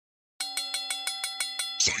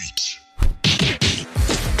Fight.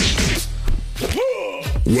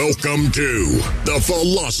 Welcome to the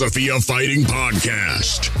Philosophy of Fighting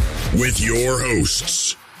podcast with your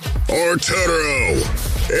hosts, Arturo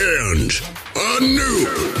and Anu.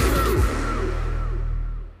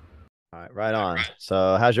 All right, right on.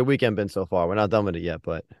 So how's your weekend been so far? We're not done with it yet,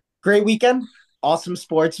 but Great weekend. Awesome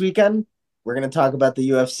sports weekend. We're going to talk about the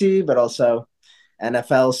UFC, but also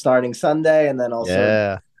NFL starting Sunday, and then also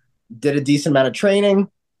yeah. did a decent amount of training.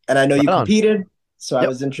 And I know you Right on. competed, so I Yep.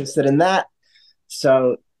 was interested in that.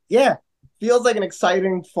 So, yeah, feels like an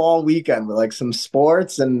exciting fall weekend with like some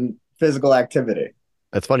sports and physical activity.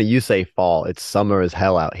 It's funny you say fall. It's summer as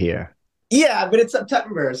hell out here. Yeah, but it's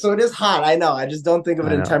September, so it is hot. I know. I just don't think of it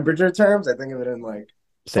I in know. temperature terms. I think of it in like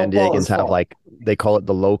San football is Diegans have fall. like, they call it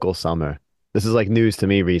the local summer. This is like news to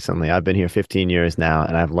me recently. I've been here 15 years now,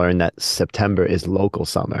 and I've learned that September is local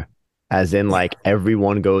summer. As in, like,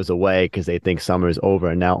 everyone goes away because they think summer is over,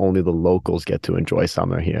 and now only the locals get to enjoy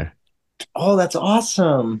summer here. Oh, that's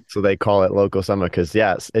awesome. So they call it local summer because,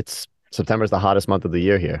 yes, it's September's the hottest month of the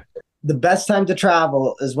year here. The best time to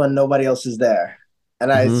travel is when nobody else is there.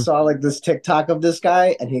 And I Mhm. saw like this TikTok of this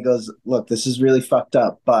guy, and he goes, "Look, this is really fucked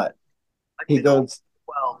up." But he goes,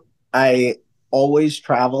 "Well, I always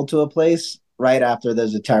travel to a place right after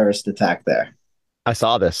there's a terrorist attack there." I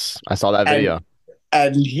saw this. I saw that video.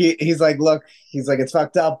 And he's like, "Look, he's like, it's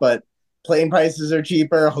fucked up, but plane prices are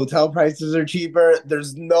cheaper, hotel prices are cheaper.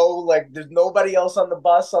 There's nobody else on the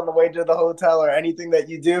bus on the way to the hotel or anything that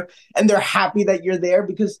you do, and they're happy that you're there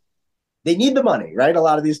because they need the money, right? A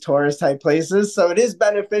lot of these tourist type places. So it is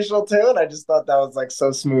beneficial too. And I just thought that was like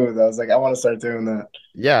so smooth. I was like, I want to start doing that.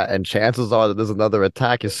 Yeah, and chances are that there's another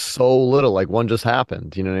attack is so little, like one just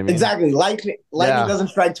happened. You know what I mean? Exactly. Lightning Yeah. doesn't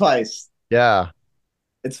strike twice. Yeah.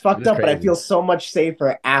 It's fucked It's up, but I crazy. feel so much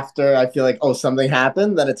safer after I feel like, oh, something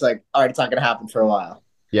happened, then it's like, all right, it's not gonna happen for a while.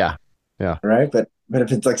 Yeah. Right. But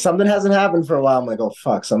if it's like something hasn't happened for a while, I'm like, oh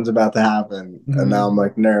fuck, something's about to happen. And now I'm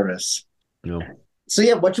like nervous. You know. So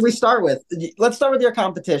yeah, what should we start with? Let's start with your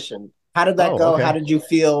competition. How did that Oh, go? okay. How did you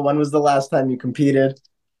feel? When was the last time you competed?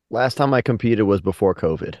 Last time I competed was before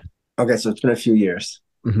COVID. Okay, so it's been a few years.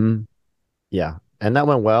 Yeah. And that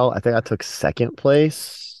went well. I think I took second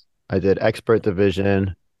place. I did expert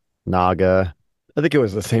division, Naga. I think it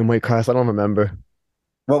was the same weight class. I don't remember.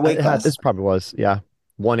 What weight class? This probably was, yeah.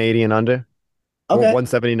 180 and under. Or Okay.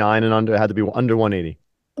 179 and under. It had to be under 180.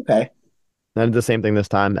 Okay. And I did the same thing this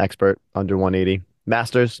time. Expert under 180.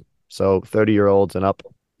 Masters. So 30-year-olds and up.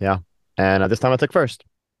 Yeah. And this time I took first.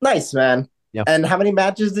 Nice, man. Yeah. And how many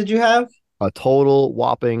matches did you have? A total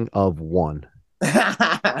whopping of 1.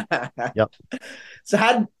 Yep. So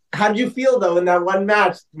how did you feel though in that one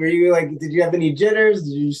match? Were you like, did you have any jitters?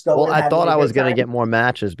 Did you still? Well, I thought I was going to get more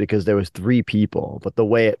matches because there was 3 people, but the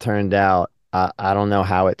way it turned out, I don't know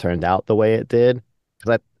how it turned out the way it did.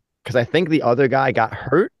 Because I think the other guy got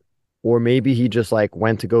hurt, or maybe he just like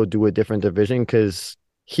went to go do a different division because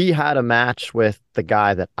he had a match with the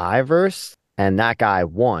guy that I versed, and that guy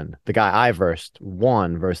won. The guy I versed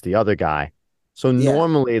won versus the other guy. So Yeah.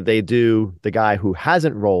 normally they do the guy who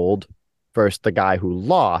hasn't rolled versus the guy who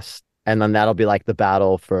lost, and then that'll be like the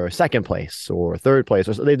battle for second place or third place,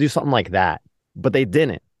 or so they do something like that. But they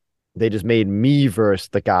didn't. They just made me versus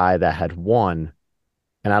the guy that had won.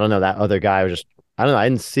 And I don't know, that other guy was just, I don't know, I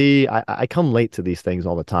didn't see, I come late to these things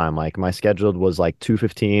all the time. Like my scheduled was like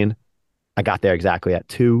 2:15. I got there exactly at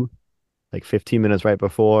 2, like 15 minutes right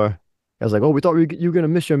before. I was like, oh, we thought you were going to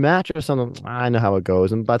miss your match or something. I know how it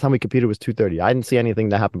goes. And by the time we competed, it was 2:30. I didn't see anything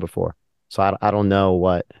that happened before. So I don't know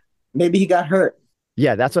what. Maybe he got hurt.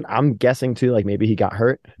 Yeah, that's what I'm guessing too. Like maybe he got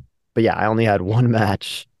hurt. But yeah, I only had 1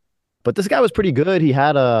 match. But this guy was pretty good. He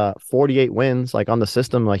had 48 wins, like on the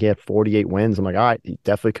system. Like he had 48 wins. I'm like, all right, he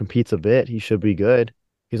definitely competes a bit. He should be good.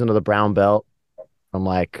 He's under the brown belt from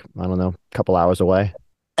like, I don't know, a couple hours away.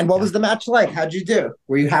 And what was the match like? How'd you do?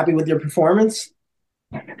 Were you happy with your performance?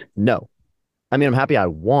 No. I mean, I'm happy I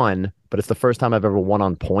won, but it's the first time I've ever won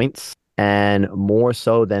on points. And more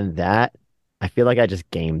so than that, I feel like I just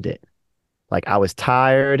gamed it. Like I was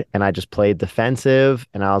tired and I just played defensive.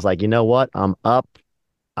 And I was like, you know what? I'm up.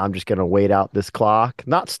 I'm just going to wait out this clock.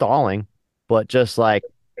 Not stalling, but just like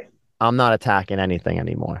I'm not attacking anything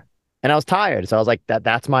anymore. And I was tired. So I was like,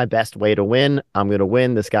 that's my best way to win. I'm going to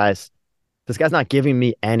win. This guy's not giving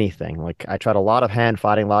me anything. Like I tried a lot of hand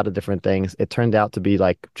fighting, a lot of different things. It turned out to be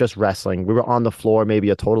like just wrestling. We were on the floor maybe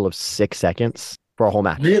a total of 6 seconds for a whole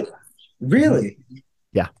match. Really?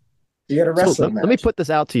 Yeah. You got a wrestling match. Let me put this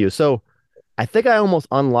out to you. So I think I almost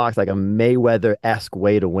unlocked like a Mayweather-esque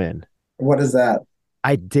way to win. What is that?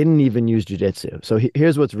 I didn't even use jiu-jitsu. So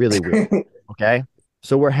here's what's really weird. Okay.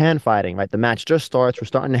 So we're hand fighting, right? The match just starts. We're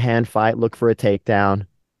starting to hand fight, look for a takedown,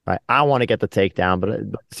 right? I want to get the takedown, but it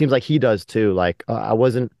seems like he does too. Like I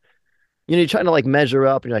wasn't, you're trying to like measure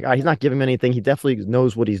up and you're like, he's not giving me anything. He definitely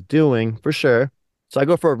knows what he's doing for sure. So I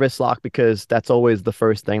go for a wrist lock because that's always the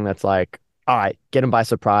first thing that's like, all right, get him by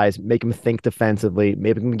surprise, make him think defensively,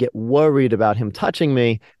 maybe him get worried about him touching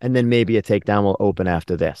me, and then maybe a takedown will open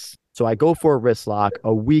after this. So I go for a wrist lock,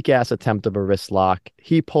 a weak ass attempt of a wrist lock.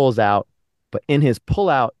 He pulls out, but in his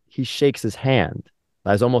pullout, he shakes his hand.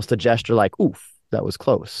 As almost a gesture like, oof, that was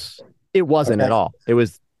close. It wasn't at all. It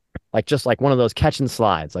was like just like one of those catch and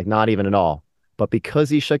slides, like not even at all. But because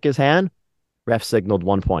he shook his hand, ref signaled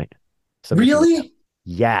 1 point. Really?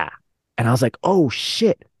 Yeah. And I was like, oh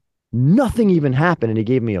shit, nothing even happened. And he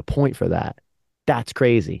gave me a point for that. That's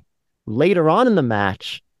crazy. Later on in the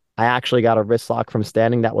match, I actually got a wrist lock from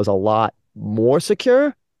standing that was a lot more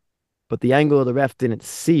secure, but the angle of the ref didn't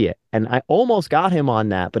see it. And I almost got him on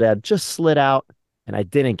that, but it had just slid out and I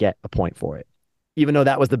didn't get a point for it, even though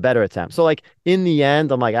that was the better attempt. So like in the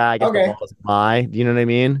end, I'm like, I guess the ball doesn't lie. Do you know what I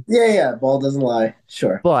mean? Yeah. Ball doesn't lie.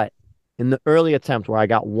 Sure. But in the early attempt where I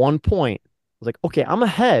got 1 point, I was like, okay, I'm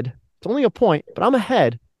ahead. It's only a point, but I'm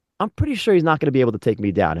ahead. I'm pretty sure he's not going to be able to take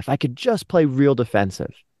me down if I could just play real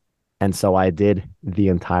defensive. And so I did the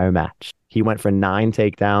entire match. He went for 9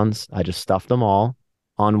 takedowns. I just stuffed them all.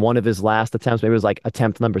 On one of his last attempts, maybe it was like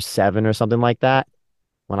attempt number 7 or something like that.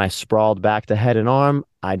 When I sprawled back to head and arm,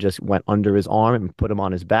 I just went under his arm and put him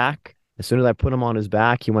on his back. As soon as I put him on his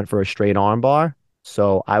back, he went for a straight arm bar.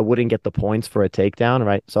 So I wouldn't get the points for a takedown,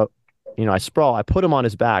 right? So, I sprawl, I put him on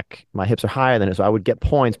his back. My hips are higher than his, so I would get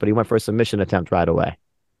points, but he went for a submission attempt right away.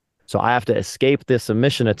 So I have to escape this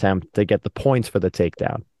submission attempt to get the points for the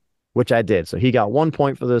takedown, which I did. So he got 1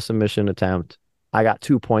 point for the submission attempt. I got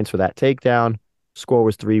 2 points for that takedown. Score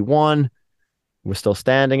was 3-1. We're still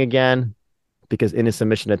standing again because in his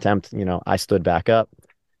submission attempt, I stood back up.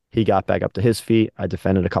 He got back up to his feet. I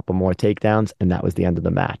defended a couple more takedowns, and that was the end of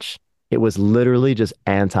the match. It was literally just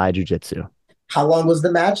anti-jiu-jitsu. How long was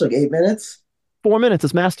the match? Like 8 minutes? 4 minutes.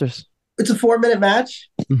 It's Masters. It's a 4-minute match?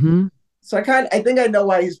 Mm-hmm. So I think I know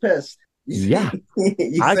why he's pissed. Yeah.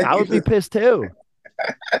 I would be pissed too.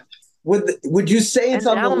 Would you say it's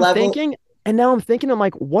on the level? Now I'm thinking, I'm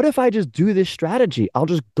like, what if I just do this strategy? I'll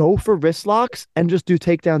just go for wrist locks and just do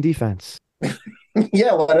takedown defense.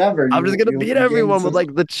 Yeah, whatever. I'm just going to beat everyone with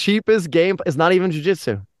like the cheapest game. It's not even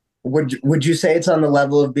jiu-jitsu. Would you say it's on the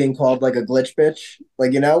level of being called like a glitch bitch?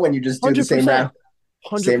 Like, when you just do 100%. the same round?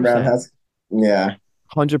 100%. Same roundhouse? Yeah.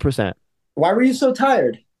 100%. Why were you so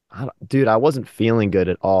tired? Dude, I wasn't feeling good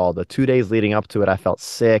at all. The 2 days leading up to it, I felt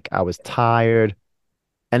sick. I was tired.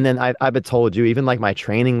 And then I've been told you, even like my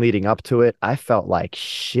training leading up to it, I felt like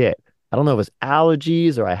shit. I don't know if it was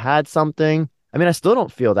allergies or I had something. I mean, I still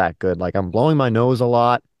don't feel that good. Like I'm blowing my nose a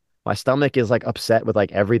lot. My stomach is like upset with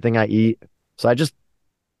like everything I eat. So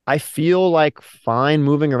I feel like fine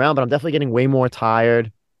moving around, but I'm definitely getting way more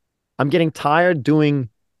tired. I'm getting tired doing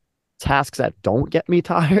tasks that don't get me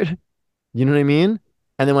tired. You know what I mean?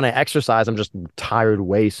 And then when I exercise, I'm just tired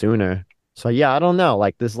way sooner. So yeah, I don't know.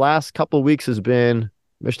 Like this last couple of weeks has been,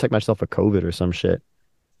 I should take myself a COVID or some shit.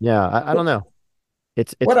 Yeah, I don't know.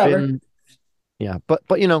 It's Whatever. been, yeah, but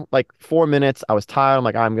like 4 minutes, I was tired. I'm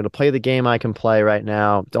like, I'm gonna play the game I can play right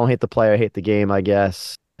now. Don't hate the player, hate the game, I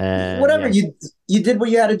guess. And whatever, yeah. you did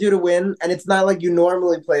what you had to do to win, and it's not like you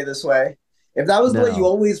normally play this way. If that was the way you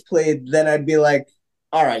always played, then I'd be like,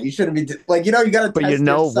 all right, you shouldn't be like, you got to. But you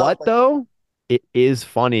know what though? It is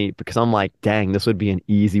funny because I'm like, dang, this would be an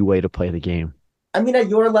easy way to play the game. I mean, at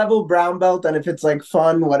your level, brown belt, and if it's like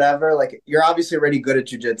fun, whatever, like you're obviously already good at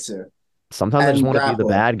jiu-jitsu. Sometimes I just want to be the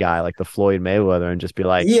bad guy, like the Floyd Mayweather, and just be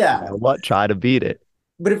like, yeah, you know what, try to beat it.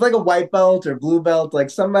 But if like a white belt or blue belt, like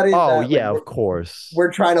somebody, of course,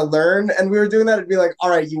 we're trying to learn, and we were doing that, it'd be like, all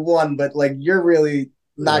right, you won, but like you're really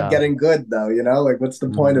not getting good though, like what's the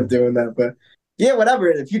point of doing that? But yeah, whatever.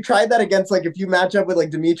 If you tried that against like if you match up with like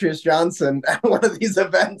Demetrius Johnson at one of these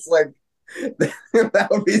events, like. That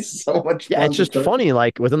would be so much fun. Yeah, it's just funny.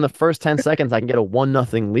 Like within the first 10 seconds, I can get a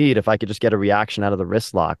 1-0 lead if I could just get a reaction out of the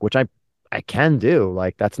wrist lock, which I can do.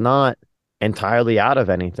 Like that's not entirely out of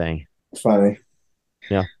anything. Funny.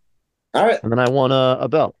 Yeah. All right. And then I won a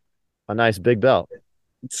belt, a nice big belt.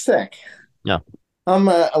 It's sick. Yeah. I'm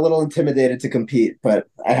a little intimidated to compete, but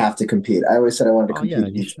I have to compete. I always said I wanted to compete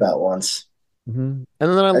in each belt once. Mm-hmm. And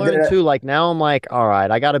then I learned too, like now I'm like, all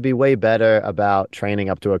right, I got to be way better about training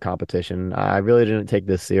up to a competition. I really didn't take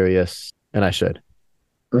this serious, and I should.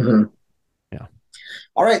 Mm-hmm. Yeah.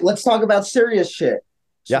 All right, let's talk about serious shit.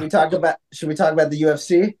 Should we talk about the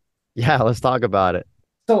UFC? Yeah, let's talk about it.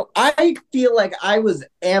 So I feel like I was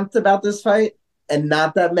amped about this fight, and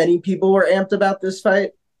not that many people were amped about this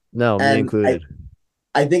fight. No, me And included.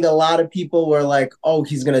 I think a lot of people were like, oh,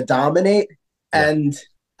 he's going to dominate. Yeah. And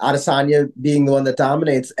Adesanya being the one that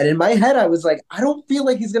dominates. And in my head, I was like, I don't feel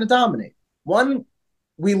like he's going to dominate. One,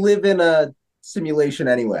 we live in a simulation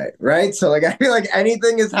anyway, right? So like I feel like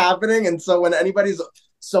anything is happening. And so when anybody's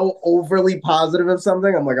so overly positive of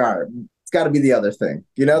something, I'm like, all right, it's got to be the other thing.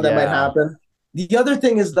 That might Yeah. happen. The other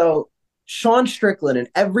thing is, though, Sean Strickland in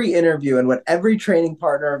every interview and what every training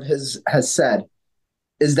partner of his has said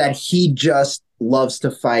is that he just loves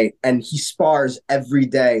to fight and he spars every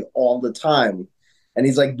day all the time. And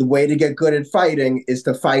he's like, the way to get good at fighting is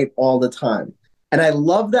to fight all the time. And I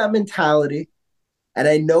love that mentality. And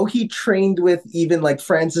I know he trained with even like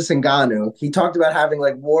Francis Ngannou. He talked about having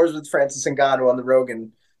like wars with Francis Ngannou on the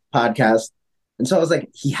Rogan podcast. And so I was like,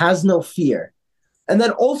 he has no fear. And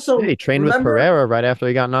then also, Yeah, he trained with Pereira right after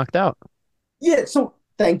he got knocked out. Yeah, so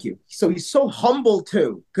thank you. So he's so humble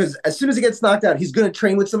too, because as soon as he gets knocked out, he's going to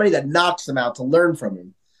train with somebody that knocks him out to learn from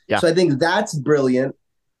him. Yeah. So I think that's brilliant.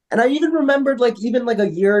 And I even remembered even like a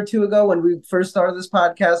year or two ago when we first started this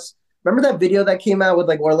podcast, remember that video that came out with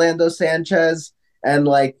like Orlando Sanchez and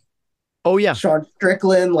like Oh yeah. Sean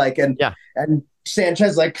Strickland, and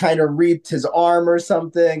Sanchez like kind of reaped his arm or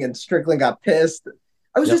something, and Strickland got pissed.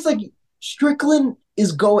 I was just like, Strickland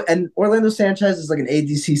is going, and Orlando Sanchez is like an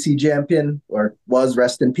ADCC champion, or was,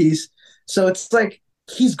 rest in peace. So it's like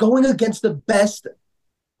he's going against the best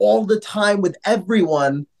all the time with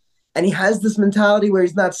everyone, and he has this mentality where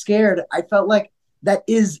he's not scared. I felt like that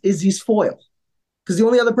is Izzy's foil, because the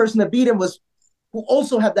only other person that beat him was who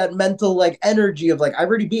also had that mental like energy of like, I've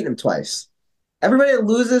already beaten him twice. Everybody that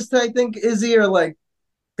loses to, I think, Izzy, or like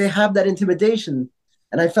they have that intimidation,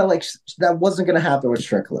 and I felt like that wasn't going to happen with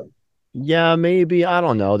Strickland. Yeah, maybe. I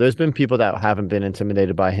don't know. There's been people that haven't been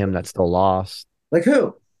intimidated by him that still lost. Like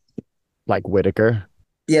who? Like Whitaker.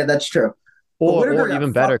 Yeah, that's true. Or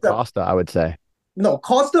even better, Costa, I would say. No,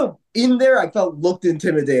 Costa in there, I felt looked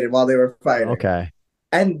intimidated while they were fighting. Okay.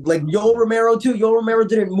 And like Yoel Romero too. Yoel Romero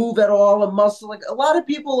didn't move at all, a muscle. Like a lot of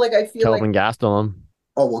people, like I feel Kelvin Gastelum.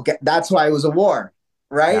 Oh, well, that's why it was a war,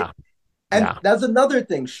 right? Yeah. And that's another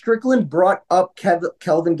thing. Strickland brought up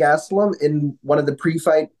Kelvin Gastelum in one of the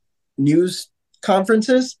pre-fight news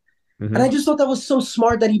conferences. Mm-hmm. And I just thought that was so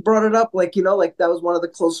smart that he brought it up. Like, like that was one of the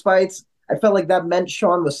close fights. I felt like that meant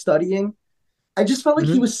Sean was studying. I just felt like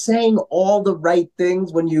he was saying all the right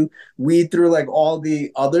things when you weed through like all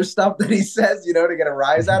the other stuff that he says, to get a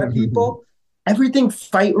rise out of people. Everything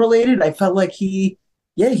fight related, I felt like he's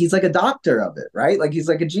like a doctor of it, right? Like he's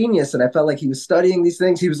like a genius. And I felt like he was studying these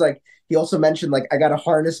things. He also mentioned like, I got to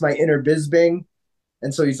harness my inner Bisbing.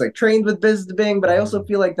 And so he's like trained with Bisbing, but I also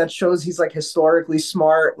feel like that shows he's like historically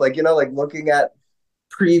smart, like, like looking at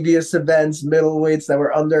previous events, middleweights that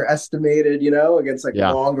were underestimated, against like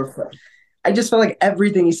longer. I just felt like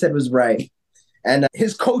everything he said was right. And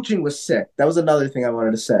his coaching was sick. That was another thing I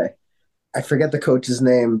wanted to say. I forget the coach's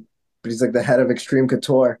name, but he's like the head of Extreme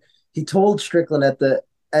Couture. He told Strickland at the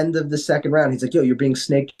end of the second round, he's like, yo, you're being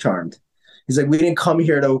snake charmed. He's like, we didn't come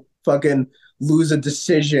here to fucking lose a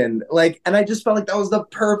decision. Like, and I just felt like that was the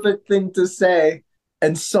perfect thing to say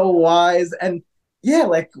and so wise. And yeah,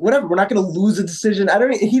 like whatever, we're not going to lose a decision.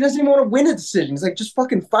 He doesn't even want to win a decision. He's like, just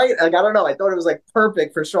fucking fight. Like, I don't know. I thought it was like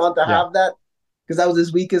perfect for Sean to have that because that was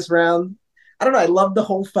his weakest round. I don't know. I love the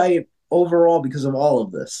whole fight overall because of all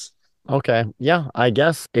of this. Okay. Yeah, I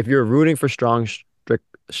guess if you're rooting for Sean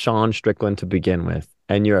Strickland to begin with,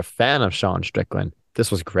 and you're a fan of Sean Strickland,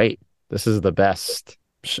 this was great. This is the best.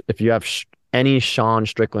 If you have any Sean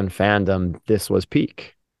Strickland fandom, this was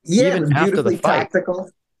peak. Yeah, even after the fight, tactical.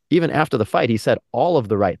 Even after the fight, he said all of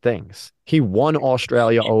the right things. He won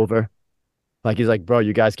Australia over. Like, he's like, bro,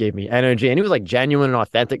 you guys gave me energy. And he was like genuine and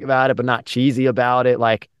authentic about it, but not cheesy about it.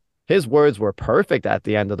 Like, his words were perfect at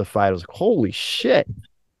the end of the fight. I was like, holy shit.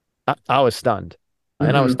 I was stunned.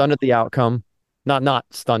 And I was stunned at the outcome. Not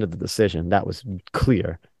stunned at the decision. That was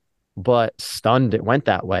clear. But stunned it went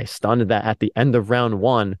that way. Stunned that at the end of round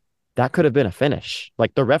one, that could have been a finish.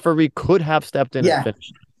 Like, the referee could have stepped in and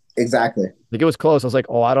finished. Exactly. Like, it was close. I was like,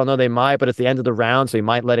 oh, I don't know. They might, but it's the end of the round, so he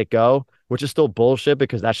might let it go, which is still bullshit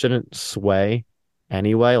because that shouldn't sway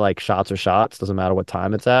anyway. Like, shots are shots. Doesn't matter what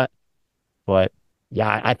time it's at. But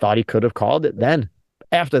yeah, I thought he could have called it then.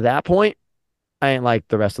 After that point, I ain't like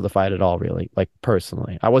the rest of the fight at all, really. Like,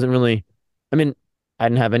 personally. I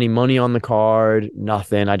didn't have any money on the card,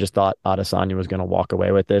 nothing. I just thought Adesanya was going to walk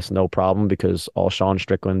away with this, no problem, because all Sean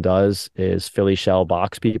Strickland does is Philly shell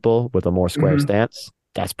box people with a more square stance.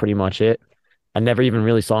 That's pretty much it. I never even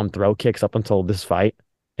really saw him throw kicks up until this fight.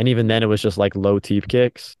 And even then, it was just like low teep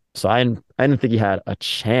kicks. So I didn't think he had a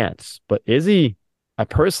chance. But Izzy I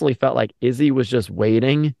personally felt like Izzy was just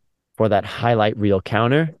waiting for that highlight reel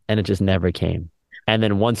counter, and it just never came. And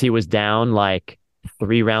then once he was down like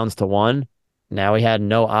 3 rounds to 1, now he had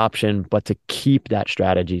no option but to keep that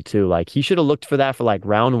strategy too. Like he should have looked for that for like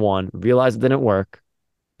round 1, realized it didn't work.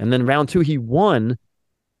 And then round 2, he won,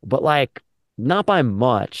 but like not by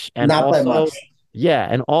much. And Not by also, much. yeah.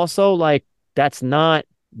 And also, like, that's not,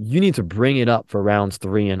 you need to bring it up for rounds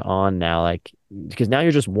 3 and on now. Like, because now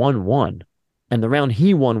you're just 1-1. And the round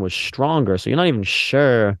he won was stronger. So you're not even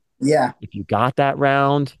sure Yeah. if you got that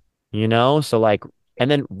round, you know? So, like, and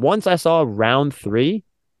then once I saw round 3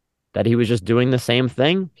 that he was just doing the same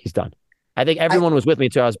thing, he's done. I think everyone was with me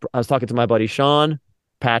too. I was talking to my buddy Sean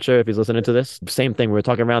Patcher, if he's listening to this. Same thing. We were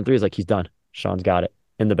talking round 3. He's like, he's done. Sean's got it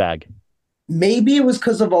in the bag. Maybe it was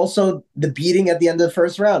because of also the beating at the end of the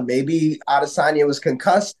first round. Maybe Adesanya was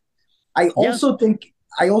concussed. I also think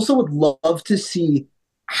I also would love to see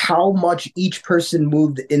how much each person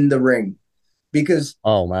moved in the ring, because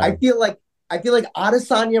Oh man. I feel like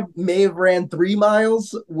Adesanya may have ran 3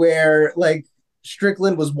 miles where like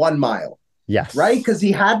Strickland was 1 mile. Yes. Right? Because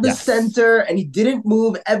he had the center and he didn't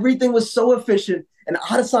move. Everything was so efficient. And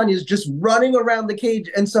Adesanya is just running around the cage.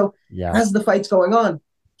 And so as the fight's going on,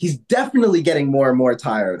 he's definitely getting more and more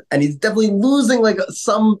tired. And he's definitely losing like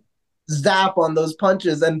some zap on those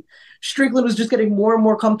punches. And Strickland was just getting more and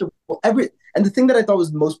more comfortable. And the thing that I thought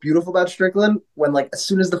was the most beautiful about Strickland, when like as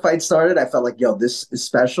soon as the fight started, I felt like, yo, this is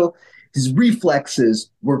special. His reflexes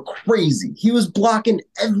were crazy. He was blocking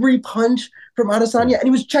every punch from Adesanya, and he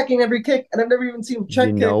was checking every kick. And I've never even seen him check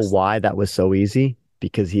kicks. You know why that was so easy?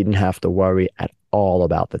 Because he didn't have to worry at all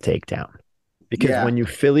about the takedown. Because when you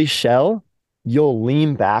Philly shell, you'll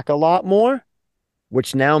lean back a lot more,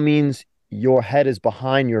 which now means your head is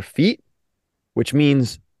behind your feet, which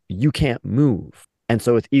means you can't move. And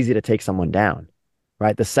so it's easy to take someone down,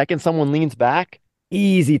 right? The second someone leans back,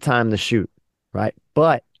 easy time to shoot, right?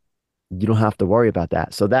 But you don't have to worry about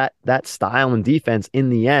that. So that style and defense in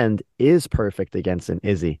the end is perfect against an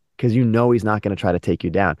Izzy, because you know he's not going to try to take you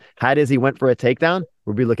down. Had Izzy went for a takedown,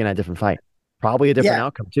 we'd be looking at a different fight. Probably a different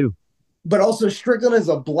outcome too. But also Strickland is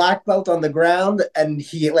a black belt on the ground, and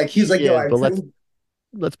he's like, yo,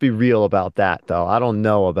 let's be real about that though. I don't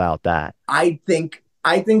know about that. I think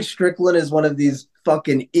Strickland is one of these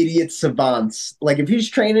fucking idiot savants. Like if he's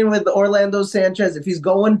training with Orlando Sanchez, if he's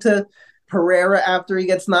going to Pereira after he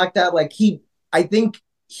gets knocked out, like I think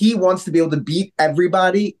he wants to be able to beat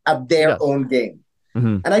everybody at their own game.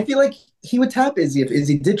 Mm-hmm. And I feel like he would tap Izzy if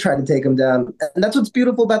Izzy did try to take him down. And that's what's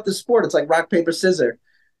beautiful about this sport. It's like rock, paper, scissors.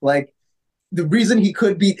 Like the reason he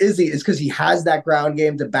could beat Izzy is because he has that ground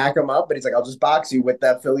game to back him up. But he's like, I'll just box you with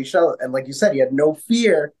that Philly shell. And like you said, he had no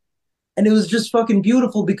fear. And it was just fucking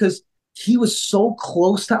beautiful because he was so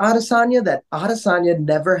close to Adesanya that Adesanya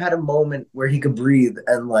never had a moment where he could breathe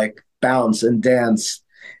and like bounce and dance.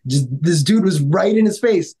 Just this dude was right in his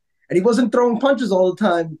face. And he wasn't throwing punches all the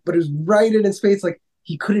time, but it was right in his face. Like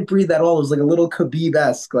he couldn't breathe at all. It was like a little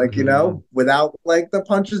Khabib-esque, like, you know, without like the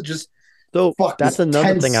punches, just so that's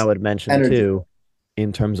another thing I would mention too,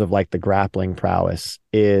 in terms of like the grappling prowess,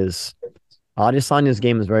 is Adesanya's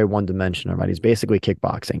game is very one-dimensional, right? He's basically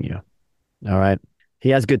kickboxing you. All right. He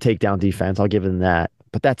has good takedown defense. I'll give him that.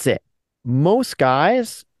 But that's it. Most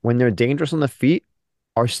guys, when they're dangerous on the feet,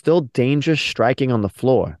 are still dangerous striking on the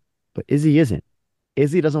floor. But Izzy isn't.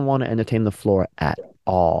 Izzy doesn't want to entertain the floor at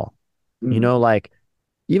all. You know, like,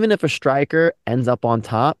 even if a striker ends up on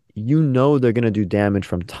top, you know they're going to do damage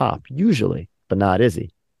from top, usually, but not Izzy.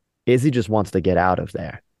 Izzy just wants to get out of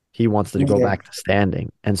there. He wants to go back to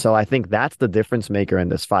standing. And so I think that's the difference maker in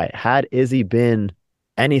this fight. Had Izzy been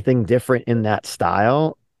anything different in that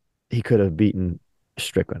style, he could have beaten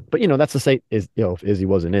Strickland. But, you know, that's to say, if Izzy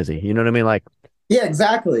wasn't Izzy. You know what I mean? Like, yeah,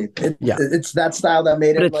 exactly. It's that style that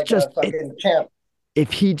made him like a fucking champ.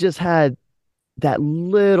 If he just had that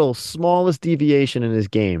little smallest deviation in his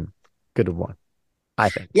game, could have won, I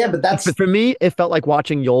think. Yeah, but that's... For me, it felt like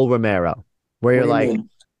watching Yoel Romero, where you're like,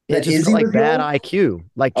 it just felt like bad IQ,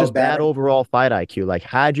 like just bad overall fight IQ. Like,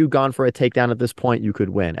 had you gone for a takedown at this point, you could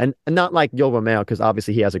win. And not like Yoel Romero, because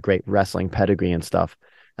obviously he has a great wrestling pedigree and stuff.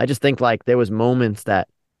 I just think like there was moments that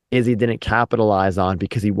Izzy didn't capitalize on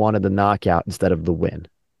because he wanted the knockout instead of the win.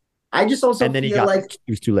 I just also feel like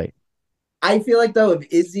he was too late. I feel like, though,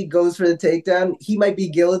 if Izzy goes for the takedown, he might be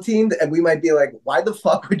guillotined, and we might be like, why the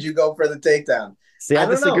fuck would you go for the takedown? See, I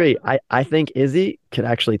disagree. I think Izzy could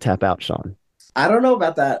actually tap out Sean. I don't know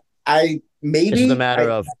about that. It's just a matter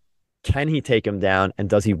of, can he take him down, and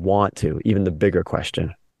does he want to? Even the bigger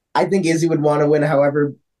question. I think Izzy would want to win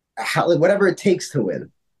whatever it takes to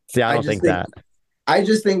win. See, I don't think that. I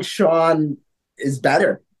just think Sean is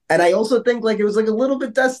better. And I also think like it was like a little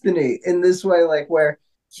bit destiny in this way, like where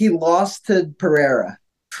he lost to Pereira,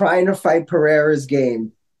 trying to fight Pereira's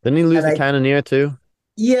game. Didn't he lose And the Cannonier too?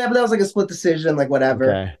 yeah, but that was like a split decision, like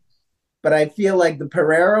whatever. Okay. But I feel like the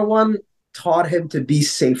Pereira one taught him to be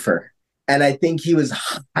safer. And I think he was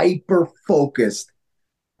hyper focused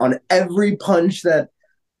on every punch that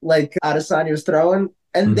like Adesanya was throwing.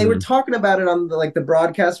 And they were talking about it on the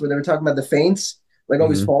broadcast where they were talking about the feints, like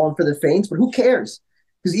always falling for the feints, but who cares?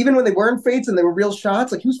 Because even when they weren't feints and they were real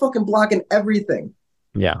shots, like he was fucking blocking everything.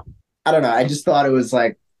 Yeah. I don't know. I just thought it was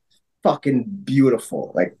like fucking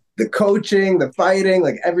beautiful. Like the coaching, the fighting,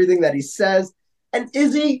 like everything that he says. And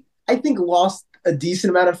Izzy, I think, lost a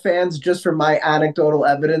decent amount of fans just from my anecdotal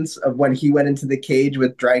evidence of when he went into the cage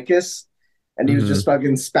with Dreykus and he was just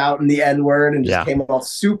fucking spouting the N-word and just came off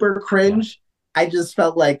super cringe. I just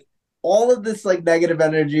felt like all of this like negative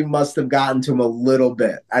energy must have gotten to him a little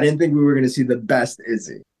bit. I didn't think we were going to see the best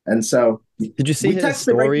Izzy. And so did you see his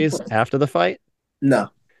stories after the fight? No.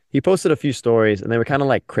 He posted a few stories and they were kind of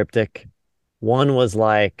like cryptic. One was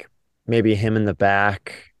like maybe him in the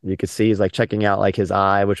back. You could see he's like checking out like his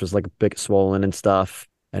eye, which was like a bit swollen and stuff.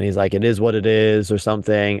 And he's like, it is what it is or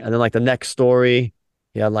something. And then like the next story,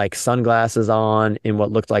 he had like sunglasses on in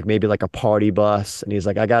what looked like maybe like a party bus. And he's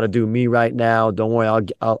like, I got to do me right now. Don't worry.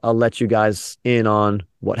 I'll let you guys in on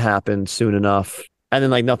what happened soon enough. And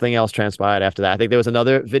then like nothing else transpired after that. I think there was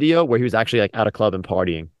another video where he was actually like at a club and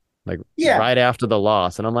partying like right after the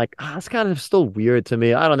loss. And I'm like, that's kind of still weird to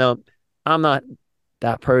me. I don't know. I'm not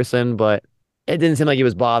that person, but it didn't seem like it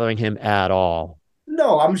was bothering him at all.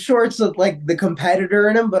 No, I'm sure it's like the competitor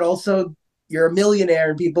in him, but also you're a millionaire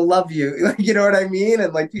and people love you. You know what I mean?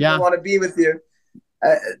 And like people want to be with you.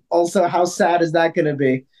 Also, how sad is that going to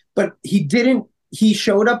be? But he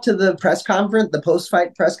showed up to the press conference, the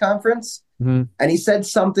post-fight press conference, and he said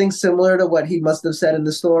something similar to what he must have said in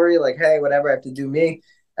the story, like, hey, whatever, I have to do me.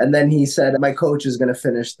 And then he said, my coach is going to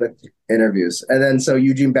finish the interviews. And then so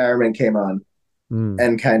Eugene Barrowman came on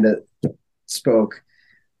and kind of spoke,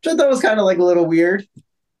 which I thought was kind of like a little weird.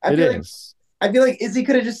 I feel like Izzy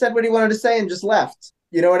could have just said what he wanted to say and just left.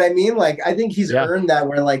 You know what I mean? Like, I think he's earned that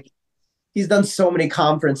where like he's done so many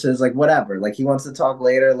conferences, like whatever. Like he wants to talk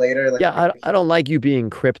later. Like, yeah, I don't like you being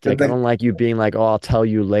cryptic. I don't like you being like, oh, I'll tell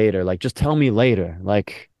you later. Like, just tell me later.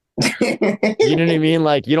 Like, you know what I mean?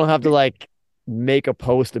 Like, you don't have to like make a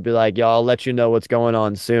post to be like, yo, I'll let you know what's going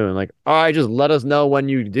on soon. Like, all right, just let us know when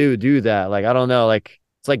you do that. Like, I don't know. Like,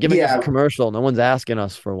 it's like giving us a commercial. No one's asking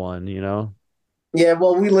us for one, you know? Yeah,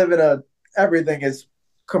 well, we live in everything is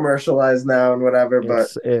commercialized now and whatever, but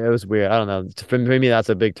it was weird. I don't know. For me, that's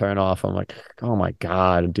a big turn off. I'm like, oh my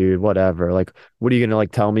God, dude, whatever. Like, what are you gonna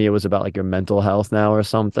like tell me it was about like your mental health now or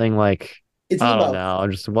something? Like, I don't know.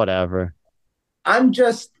 I'm just whatever. I'm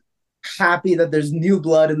just happy that there's new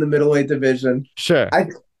blood in the middleweight division. Sure.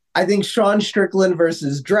 I think Sean Strickland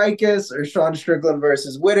versus Dreykus or Sean Strickland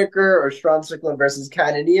versus Whitaker or Sean Strickland versus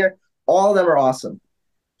Cannonier, all of them are awesome.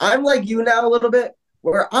 I'm like you now a little bit,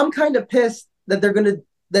 where I'm kind of pissed that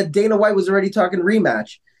that Dana White was already talking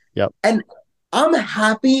rematch. Yep. And I'm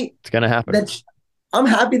happy it's gonna happen. I'm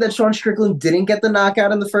happy that Sean Strickland didn't get the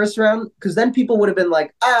knockout in the first round, because then people would have been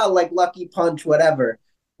like, like lucky punch, whatever.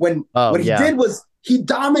 When what he did was he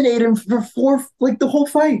dominated him for the whole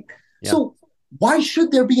fight. Yep. So why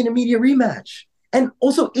should there be an immediate rematch? And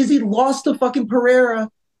also, Izzy lost to fucking Pereira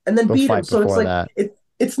and then beat him. So it's like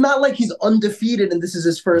it's not like he's undefeated and this is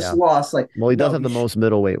his first loss. Like, well, he does have the most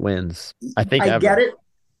middleweight wins, I think.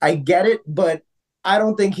 I get it, but I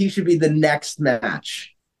don't think he should be the next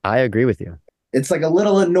match. I agree with you. It's like a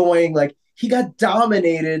little annoying. Like, he got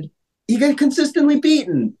dominated, he got consistently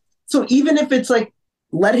beaten. So even if it's like,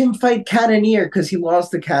 let him fight Cannonier because he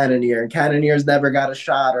lost to Cannonier and Cannonier's never got a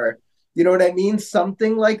shot, or you know what I mean?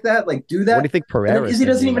 Something like that. Like, do that. What do you think Pereira Izzy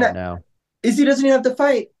doesn't even have to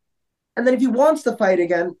fight. And then if he wants to fight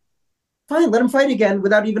again, fine, let him fight again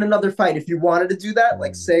without even another fight. If you wanted to do that,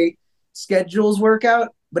 like say schedules work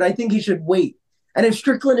out, but I think he should wait. And if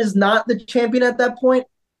Strickland is not the champion at that point,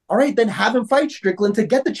 all right, then have him fight Strickland to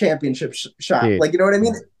get the championship shot. Dude, like, you know what I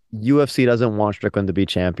mean? UFC doesn't want Strickland to be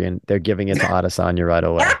champion. They're giving it to Adesanya right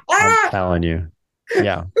away. I'm telling you.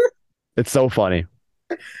 Yeah. It's so funny.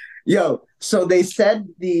 Yo, so they said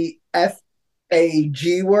the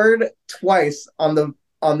FAG word twice on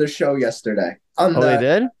the show yesterday. They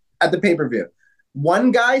did? At the pay-per-view.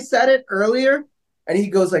 One guy said it earlier, and he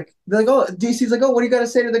goes like, they're like, oh, DC's like, oh, what do you got to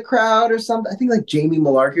say to the crowd or something? I think like Jamie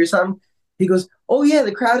Malarkey or something. He goes, oh yeah,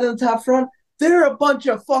 the crowd in the top front, they're a bunch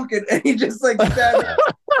of fucking, and he just like said,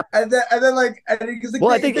 and then like, and he goes like,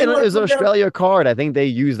 well, I think it was an Australia card. I think they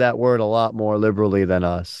use that word a lot more liberally than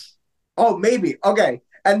us. Oh, maybe. Okay.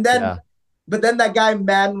 And then, Yeah. but then that guy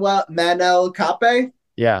Manel Cape,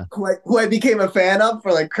 Yeah. who I became a fan of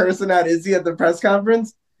for like cursing out Izzy at the press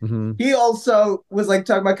conference. Hmm. He also was like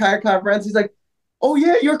talking about Kai conference. He's like, "Oh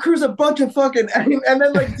yeah, your crew's a bunch of fucking," and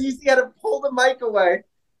then like DC had to pull the mic away.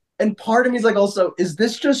 And part of me is like, also, is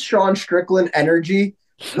this just Sean Strickland energy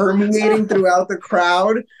permeating throughout the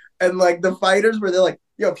crowd and like the fighters where they're like,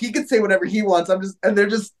 "Yo, if he could say whatever he wants, I'm just," and they're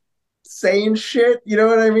just saying shit. You know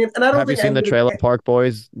what I mean? And I don't Have you think seen the Trailer Park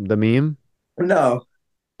Boys, the meme? no.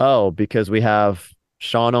 Oh, because we have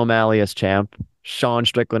Sean O'Malley as champ, Sean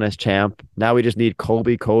Strickland as champ. Now we just need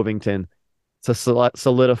Colby Covington to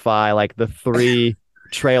solidify like the three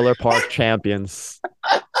Trailer Park champions.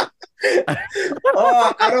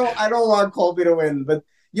 Oh, I don't want Colby to win, but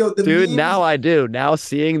yo, the Dude, memes, now I do. Now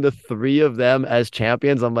seeing the three of them as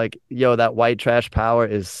champions, I'm like, yo, that white trash power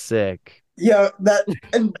is sick. yo, that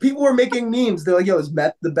and people were making memes. They're like, yo, is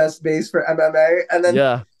Met the best base for MMA? And then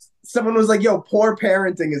Yeah. someone was like, yo, poor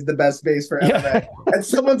parenting is the best base for MMA. Yeah. And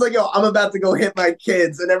someone's like, yo, I'm about to go hit my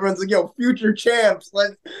kids. And everyone's like, yo, future champs.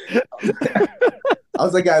 Like, I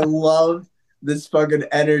was like, I love this fucking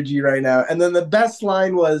energy right now. And then the best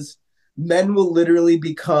line was, men will literally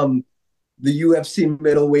become the UFC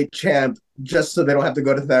middleweight champ just so they don't have to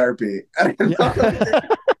go to therapy. And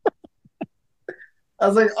I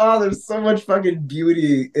was like, oh, there's so much fucking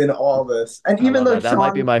beauty in all this. And I even love though that. That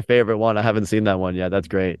might be Sean, my favorite one. I haven't seen that one yet. That's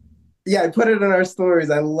great. yeah, I put it in our stories.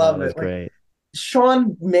 I Oh, love that's it. Like, great.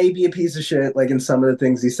 Sean may be a piece of shit, like in some of the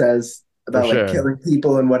things he says For about like sure. killing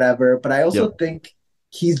people and whatever. But I Yep. also think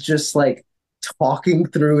he's just like talking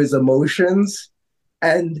through his emotions,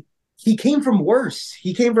 and he came from worse.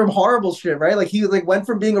 He came from horrible shit, right? Like he like went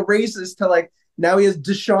from being a racist to like now he has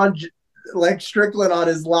Deshaun like Strickland on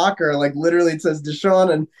his locker. Like literally it says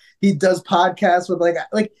Deshaun, and he does podcasts with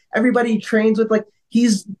like everybody he trains with. Like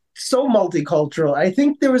he's so multicultural. I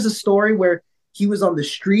think there was a story where he was on the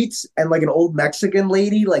streets and like an old Mexican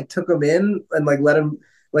lady like took him in and like let him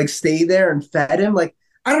like stay there and fed him. Like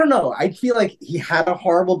I don't know. I feel like he had a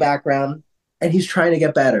horrible background and he's trying to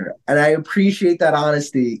get better. And I appreciate that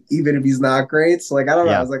honesty, even if he's not great. So like I don't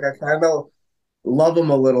know. I Yeah. was like I kind of love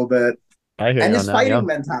him a little bit. I hear And you his on that. Yeah. fighting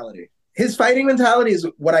mentality. His fighting mentality is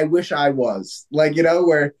what I wish I was. Like, you know,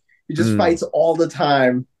 where he just Mm, fights all the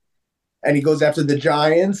time and he goes after the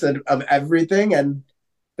giants and of everything, and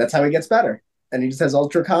that's how he gets better. And he just has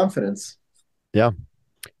ultra confidence. yeah.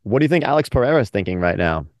 What do you think Alex Pereira is thinking right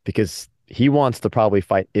now? Because he wants to probably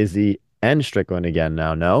fight Izzy and Strickland again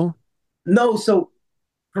now, no? No, so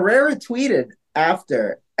Pereira tweeted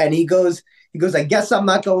after, and he goes, I guess I'm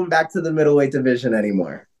not going back to the middleweight division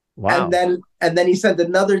anymore. And Wow. then he sent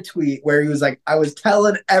another tweet where he was like, I was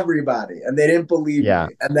telling everybody, and they didn't believe Yeah.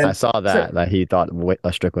 me. And I then saw so, that he thought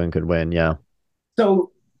Strickland could win. Yeah.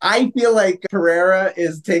 so I feel like Pereira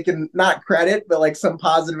is taking not credit, but like some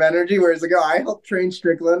positive energy where he's like, oh, I helped train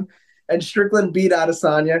Strickland, and Strickland beat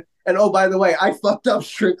Adesanya. And oh, by the way, I fucked up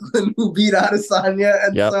Strickland who beat Adesanya.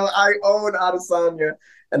 And Yep. so I own Adesanya.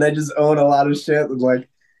 And I just own a lot of shit. Like,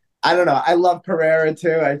 I don't know. I love Pereira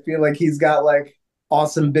too. I feel like he's got like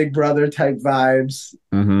awesome big brother type vibes.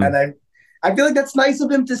 Hmm. And I feel like that's nice of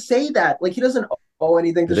him to say that. Like he doesn't owe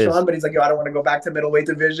anything to It is. Sean, but he's like, yo, I don't want to go back to middleweight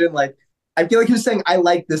division. Like I feel like he was saying, I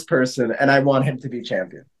like this person and I want him to be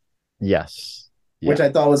champion, Yes. which Yeah. I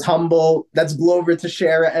thought was humble. That's Glover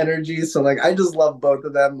Teixeira energy. So like I just love both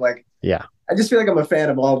of them. Like Yeah. I just feel like I'm a fan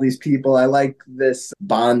of all these people. I like this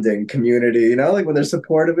bonding community, you know, like when they're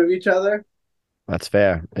supportive of each other. That's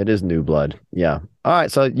fair. It is new blood. Yeah. All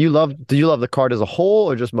right. So did you love the card as a whole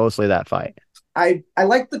or just mostly that fight? I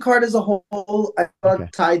like the card as a whole. I Okay.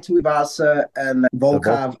 thought Tai Tuivasa and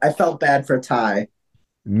Volkov. I felt bad for Tai.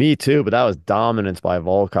 Me too, but that was dominance by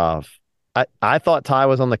Volkov. I thought Ty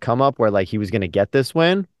was on the come up where like he was going to get this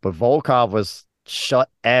win, but Volkov was shut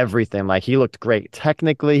everything. Like he looked great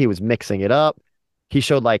technically. He was mixing it up. He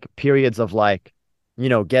showed like periods of like,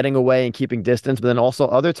 getting away and keeping distance, but then also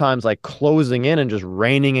other times like closing in and just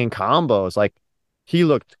raining in combos. Like he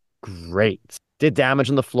looked great. Did damage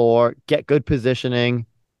on the floor, get good positioning,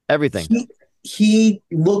 everything. He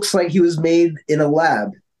looks like he was made in a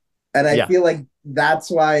lab. And I Yeah. feel like that's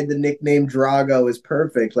why the nickname Drago is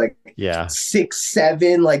perfect. Like Yeah.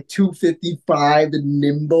 6'7", like 255 and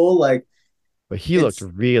nimble. Like But he looked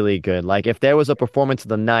really good. Like if there was a performance of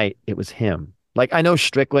the night, it was him. Like I know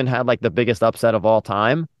Strickland had like the biggest upset of all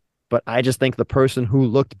time, but I just think the person who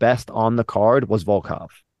looked best on the card was Volkov.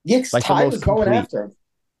 yes, Like the Ty most was going complete. after him.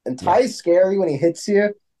 And Ty's scary when he hits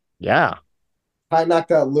you. Yeah. Ty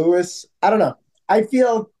knocked out Lewis. I don't know. I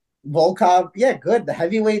feel Volkov, yeah, good. The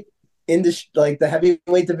heavyweight in the like the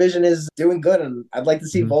heavyweight division is doing good, and I'd like to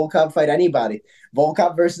see Mhm. Volkov fight anybody.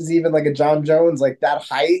 Volkov versus even like a John Jones, like that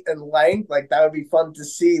height and length, like that would be fun to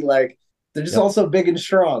see. Like they're just Yep. also big and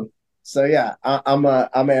strong. So yeah, I'm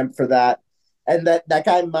amped for that. And that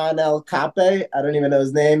guy Manel Cape, I don't even know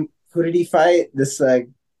his name. Who did he fight? This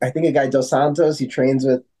I think a guy Dos Santos. He trains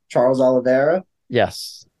with Charles Oliveira.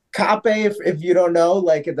 Yes. Cape, if you don't know,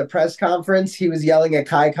 like at the press conference, he was yelling at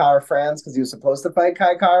Kai Kara France because he was supposed to fight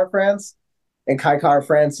Kai Kara France, and Kai Kara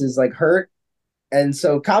France is like hurt. And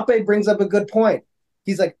so Cape brings up a good point.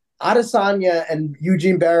 He's like, Adesanya and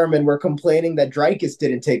Eugene Berriman were complaining that Dreykus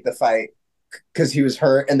didn't take the fight because he was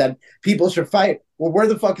hurt and that people should fight. Well, where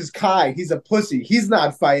the fuck is Kai? He's a pussy. He's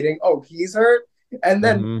not fighting. Oh, he's hurt. And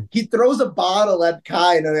then Hmm. he throws a bottle at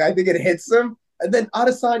Kai and I think it hits him. And then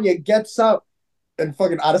Adesanya gets up and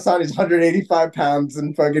fucking Adesanya's 185 pounds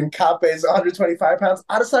and fucking Cape's 125 pounds.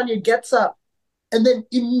 Adesanya gets up and then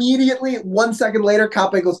immediately 1 second later,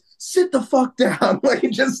 Cape goes, sit the fuck down. Like he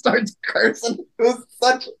just starts cursing. It was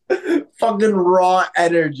such fucking raw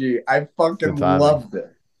energy. I fucking loved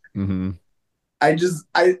it. Hmm.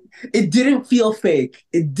 It didn't feel fake.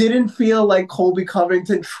 It didn't feel like Colby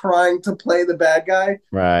Covington trying to play the bad guy.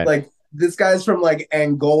 Right. Like this guy's from like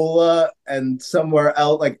Angola and somewhere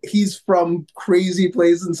else. Like he's from crazy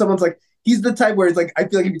places. And someone's like, he's the type where it's like, I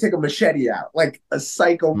feel like if you take a machete out, like a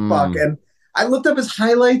psycho fuck. And I looked up his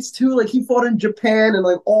highlights too. Like he fought in Japan and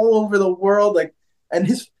like all over the world. Like, and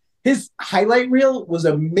his highlight reel was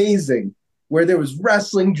amazing, where there was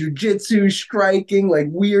wrestling, jujitsu, striking, like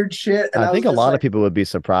weird shit. And I think a was lot like, of people would be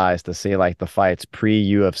surprised to see like the fights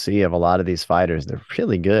pre-UFC of a lot of these fighters. They're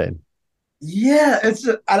really good. yeah, it's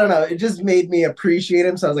just, I don't know. It just made me appreciate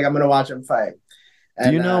him. So I was like, I'm gonna watch him fight. Do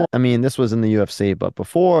you And know, I mean, this was in the UFC, but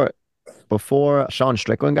before Sean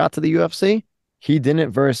Strickland got to the UFC, he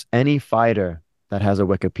didn't verse any fighter that has a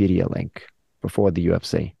Wikipedia link before the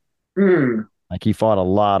UFC. hmm, Like he fought a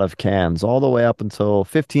lot of cans all the way up until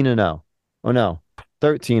 15-0. Oh no,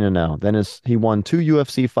 13-0. Then he won 2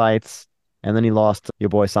 UFC fights, and then he lost to your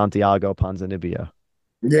boy Santiago Ponzinibbio.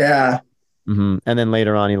 yeah, And then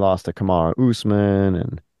later on, he lost to Kamaru Usman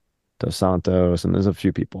and Dos Santos, and there's a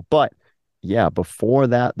few people. But yeah, before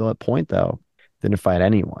that point though, didn't fight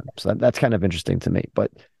anyone. So that's kind of interesting to me.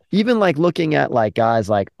 But even like looking at like guys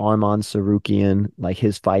like Arman Sarukian, like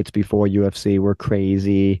his fights before UFC were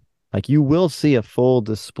crazy. Like you will see a full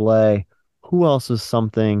display. Who else is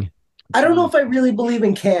something? I don't know if I really believe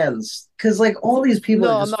in cans because like all these people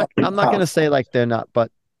No, are just fucking I'm not gonna tough. say like they're not,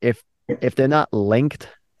 but if they're not linked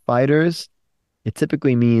fighters, it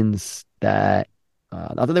typically means that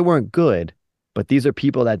not that they weren't good, but these are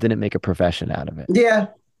people that didn't make a profession out of it. Yeah,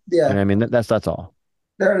 You know yeah, what I mean? That's all.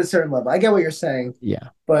 they're at a certain level. I get what you're saying, Yeah,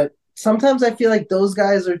 but sometimes I feel like those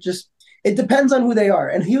guys are just. It depends on who they are,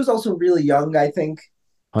 and he was also really young. I think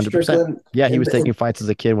 100%. Strickland. Yeah, he was taking fights as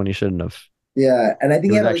a kid when he shouldn't have. Yeah, and I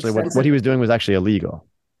think It he was had an actually what extensive. he was doing was actually illegal.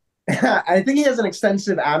 I think he has an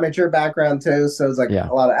extensive amateur background too, so it's like Yeah.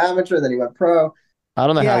 a lot of amateur. Then he went pro. I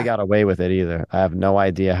don't know how he Yeah, got away with it either. I have no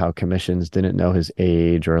idea how commissions didn't know his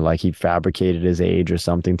age or like he fabricated his age or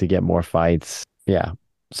something to get more fights. Yeah.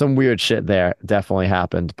 Some weird shit there definitely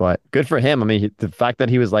happened, but good for him. I mean, the fact that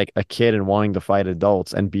he was like a kid and wanting to fight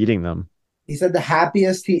adults and beating them. he said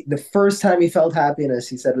the first time he felt happiness,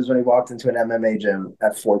 he said was when he walked into an MMA gym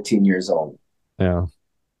at 14 years old. Yeah.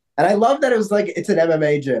 And I love that it was like it's an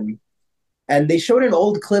MMA gym, and they showed an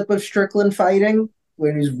old clip of Strickland fighting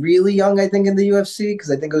when he was really young. I think in the UFC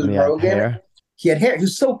because I think it was And he had Rogan. hair. He had hair. He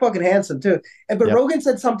was so fucking handsome too. But Yep. Rogan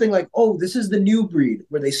said something like, "Oh, this is the new breed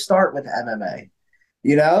where they start with MMA."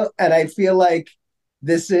 You know, and I feel like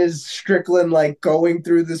this is Strickland like going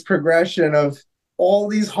through this progression of all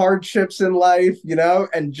these hardships in life, you know,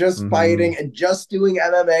 and just Hmm. fighting and just doing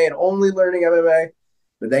MMA and only learning MMA,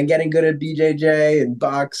 but then getting good at BJJ and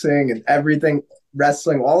boxing and everything,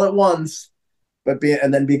 wrestling all at once,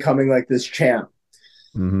 and then becoming like this champ.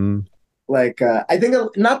 Hmm. Like I think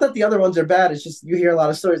not that the other ones are bad. It's just you hear a lot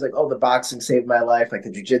of stories like, oh, the boxing saved my life, like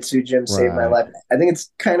the jiu-jitsu gym saved my Right. life. I think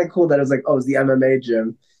it's kind of cool that it was like, oh, it's the MMA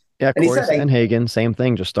gym. Yeah, And he Corey said, like, Sandhagen, same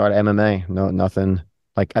thing. Just start MMA. No, nothing.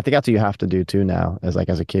 Like I think that's what you have to do too now, as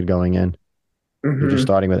a kid going in. You're just mhm.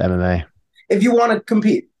 starting with MMA. If you want to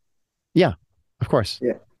compete, Yeah, of course.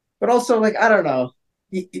 yeah. But also, like, I don't know.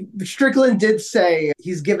 Strickland did say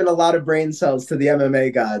he's given a lot of brain cells to the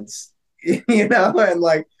MMA gods, you know, and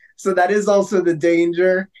like, so that is also the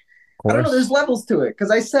danger. Of I don't know. There's course. levels to it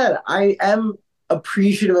because I said I am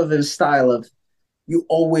appreciative of his style of you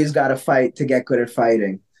always got to fight to get good at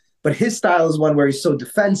fighting. But his style is one where he's so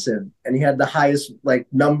defensive and he had the highest like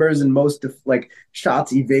numbers and most like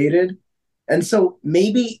shots evaded. And so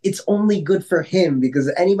maybe it's only good for him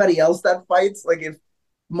because anybody else that fights, like if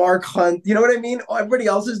Mark Hunt, you know what I mean? Everybody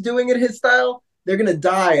else is doing it his style, they're gonna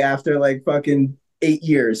die after like fucking 8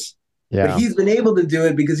 years. But Yeah, he's been able to do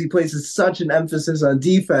it because he places such an emphasis on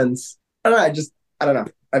defense. I don't know. I don't know.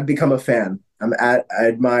 I've become a fan. I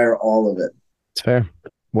admire all of it. it's fair.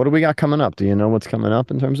 What do we got coming up? Do you know what's coming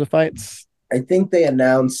up in terms of fights? I think they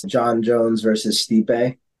announced John Jones versus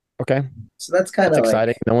Stipe. Okay, So that's kind that's of like,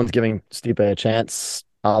 exciting. No one's giving Stipe a chance.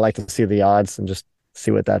 I like to see the odds and just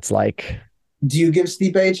see what that's like. do you give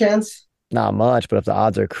Stipe a chance? Not much, but if the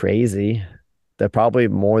odds are crazy, they're probably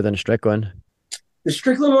more than Strickland. The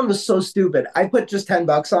Strickland one was so stupid. I put just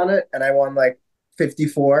 $10 on it and I won like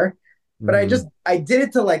 54. But Hmm. I did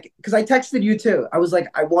it to like, because I texted you too. I was like,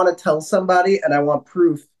 I want to tell somebody and I want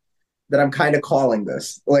proof that I'm kind of calling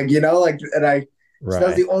this. Like, so that's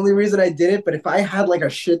Right. the only reason I did it. But if I had like a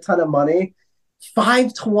shit ton of money,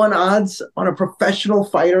 5 to 1 odds on a professional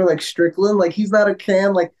fighter like Strickland, like he's not a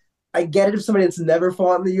can. Like, I get it if somebody that's never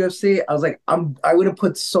fought in the UFC. I was like, I would have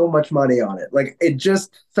put so much money on it. Like, it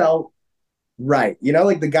just felt right.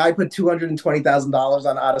 Like the guy put $220,000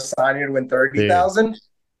 on Adesanya to win thirty Dude, thousand.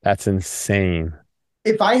 that's insane.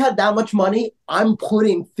 If I had that much money, I'm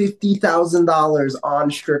putting $50,000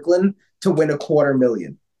 on Strickland to win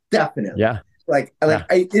 250,000. Definitely. Yeah. Like Yeah.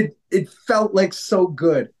 it felt like so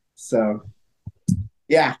good. So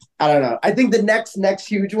yeah, I don't know. I think the next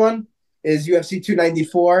huge one is UFC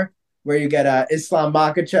 294, where you get Islam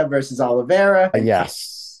Makhachev versus Oliveira and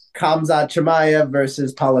Yes. Khamzat Chimaev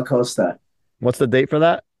versus Paulo Costa. What's the date for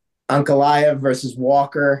that? Ankalaev versus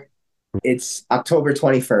Walker. It's October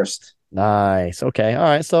 21st. Nice. Okay. All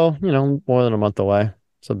right. So, more than a month away.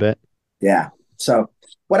 It's a bit. Yeah. So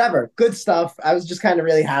whatever, good stuff. I was just kind of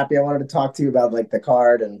really happy. I wanted to talk to you about like the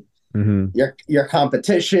card and Hmm. your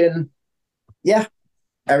competition. Yeah,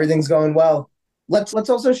 everything's going well. Let's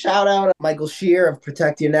also shout out Michael Shear of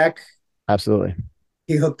Protect Your Neck. Absolutely.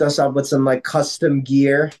 He hooked us up with some like custom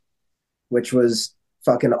gear, which was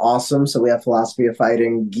fucking awesome. So we have philosophy of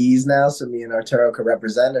fighting gis now. So me and Arturo could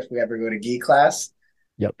represent if we ever go to gi class,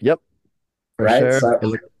 Yep. Yep. For right? sure. So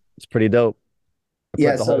It's pretty dope. I put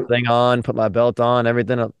yeah, the whole so thing on, put my belt on,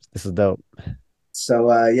 everything. This is dope.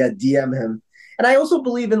 yeah, DM him. And I also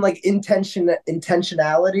believe in like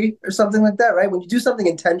intentionality or something like that, right? When you do something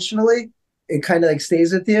intentionally, it kind of like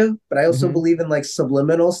stays with you. But I also Hmm. believe in like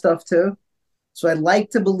subliminal stuff too. So I like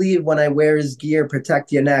to believe when I wear his gear,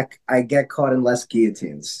 protect your neck, I get caught in less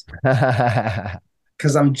guillotines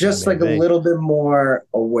because I'm just like a Maybe. little bit more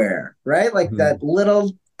aware, right? Like that Mhm.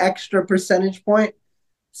 little extra percentage point.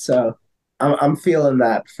 So I'm feeling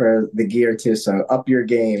that for the gear too. So up your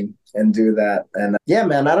game and do that. And yeah,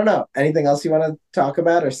 man, I don't know. Anything else you want to talk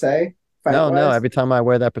about or say fight No, no. wise? Every time I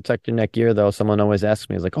wear that protect your neck gear, though, someone always asks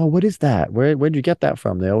me, "Is like, oh, what is that? Where'd you get that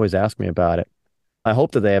from?" They always ask me about it. I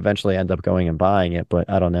hope that they eventually end up going and buying it, but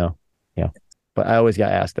I don't know. Yeah. But I always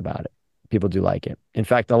get asked about it. People do like it. In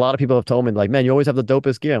fact, a lot of people have told me, like, man, you always have the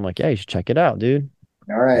dopest gear. I'm like, yeah, you should check it out, dude.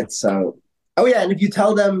 All Yeah. right. So, oh yeah, and if you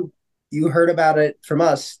tell them you heard about it from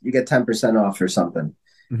us, you get 10% off or something.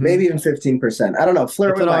 Hmm. Maybe even 15%. I don't know.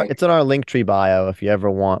 Flirt with Mike. It's in our link tree bio. If you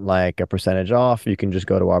ever want like a percentage off, you can just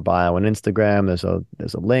go to our bio on Instagram.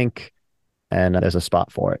 There's a link and there's a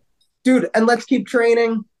spot for it. Dude, and let's keep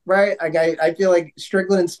training, right? I feel like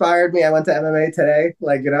Strickland inspired me. I went to MMA today.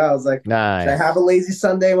 Like, I was like, should I have a Nice. lazy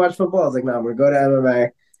Sunday and watch football? I was like, no, I'm gonna go to MMA.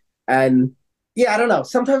 And yeah, I don't know.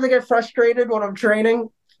 Sometimes I get frustrated when I'm training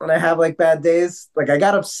when I have like bad days. Like I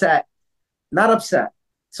got upset, not upset.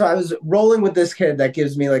 So I was rolling with this kid that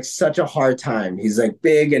gives me like such a hard time. He's like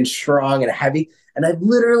big and strong and heavy. And I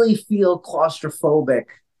literally feel claustrophobic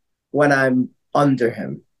when I'm under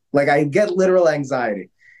him. Like I get literal anxiety.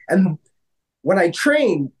 And when I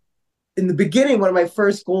train, in the beginning, one of my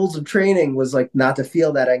first goals of training was like not to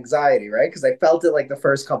feel that anxiety, right? Because I felt it like the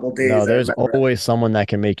first couple of No, days. I there's remember. always someone that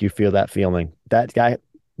can make you feel that feeling. That guy,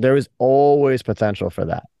 there is always potential for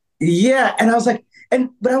that. Yeah, and I was like,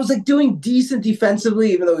 but I was like doing decent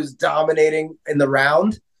defensively, even though he was dominating in the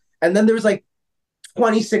round. And then there was like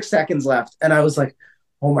 26 seconds left, and I was like,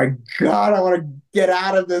 oh my god, I want to get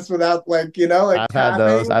out of this without like like I've had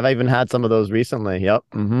those. tapping. I've even had some of those recently. Yep.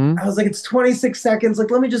 Hmm. I was like, it's 26 seconds.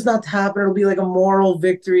 Like, let me just not tap it. It'll be like a moral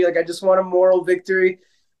victory. Like, I just want a moral victory.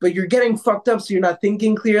 But you're getting fucked up, so you're not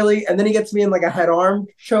thinking clearly. And then he gets me in like a head arm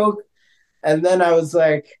choke. And then I was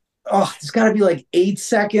like, oh, it's got to be like 8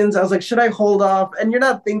 seconds. I was like, should I hold off? And you're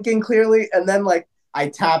not thinking clearly. And then like I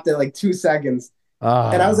tapped it like 2 seconds.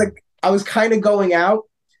 And I was Ah, like, I was kind of going out.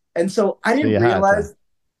 And so so you had to.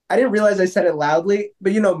 I didn't realize I said it loudly,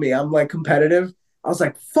 but you know me, I'm like competitive. I was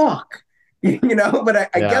like, fuck. But I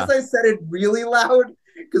Yeah. guess I said it really loud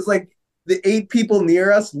because like the 8 people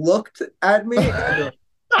near us looked at me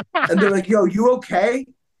and they're like, yo, you okay?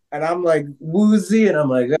 And I'm like woozy and I'm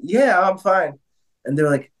like, yeah, I'm fine. And they're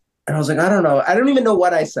like, and I was like, I don't know. I don't even know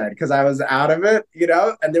what I said because I was out of it.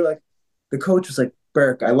 And they're like, the coach was like,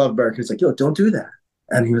 Burke, I love Burke. He's like, yo, don't do that.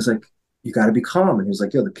 And he was like, you got to be calm. And he was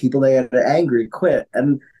like, yo, the people that are angry quit.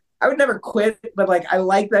 And I would never quit, but like, I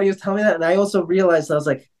like that he was telling me that. And I also realized I was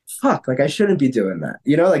like, fuck, like I shouldn't be doing that, like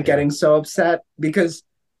Yeah. getting so upset because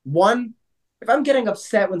one, if I'm getting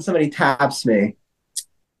upset when somebody taps me,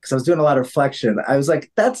 because I was doing a lot of reflection, I was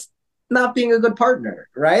like, that's not being a good partner,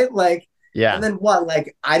 right? Like, and Yeah. then what?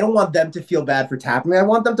 Like, I don't want them to feel bad for tapping me. I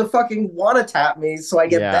want them to fucking want to tap me so I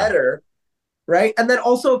get Yeah. better, right? And then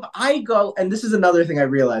also, if I go, and this is another thing I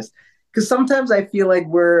realized, because sometimes I feel like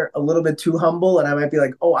we're a little bit too humble, and I might be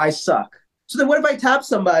like, oh, I suck. So then what if I tap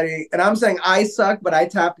somebody and I'm saying I suck, but I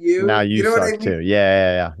tap Now you? You you know what I suck mean? too.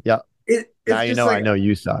 Yeah. Yeah. Yeah. Now It's you just know I like, know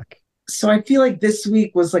you suck. so I feel like this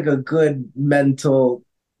week was like that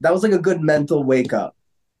was like a good mental wake up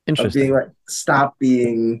of being Interesting. like, stop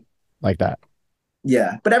being, Like that.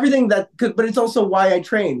 yeah. But everything but it's also why I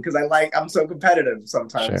train because I'm so competitive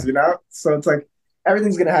sometimes, Sure. So it's like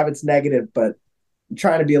everything's gonna have its negative, but I'm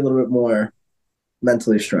trying to be a little bit more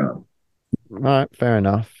mentally strong. All right. Fair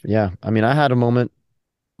enough. Yeah. I mean, I had a moment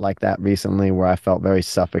like that recently where I felt very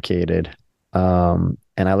suffocated.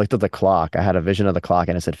 And I looked at the clock. I had a vision of the clock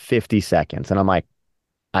and it said 50 seconds. And I'm like,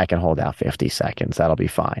 I can hold out 50 seconds. That'll be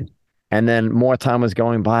fine. And then more time was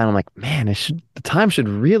going by and I'm like, man, the time should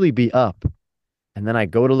really be up. And then I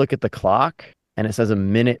go to look at the clock and it says a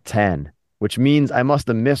minute 10, which means I must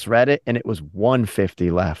have misread it and it was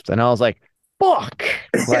 150 left. And I was like, fuck,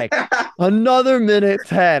 like another minute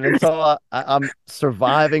 10. And so I'm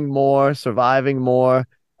surviving more, surviving more.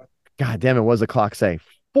 God damn it, what does the clock say?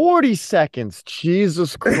 40 seconds.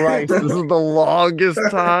 Jesus Christ, this is the longest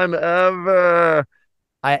time ever.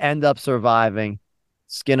 I end up surviving,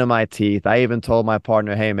 skin of my teeth. I even told my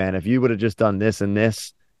partner, hey, man, if you would have just done this and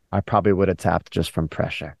this, I probably would have tapped just from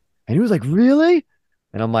pressure. And he was like, really?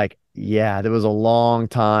 And I'm like, yeah, there was a long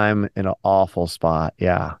time in an awful spot.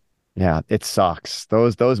 Yeah. Yeah. It sucks.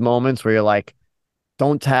 Those moments where you're like,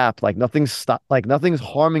 don't tap, like nothing's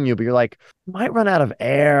harming you, but you're like, might run out of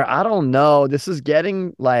air. I don't know. This is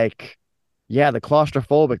getting like, yeah, the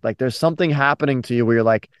claustrophobic. Like there's something happening to you where you're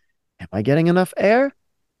like, am I getting enough air?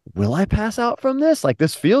 Will I pass out from this? Like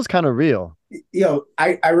this feels kind of real.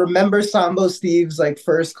 I remember Sambo Steve's like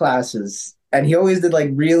first classes, and he always did like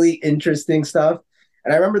really interesting stuff.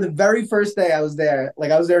 And I remember the very first day I was there, like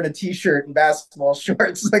I was there in a t-shirt and basketball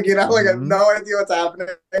shorts, like like I have Hmm. no idea what's happening.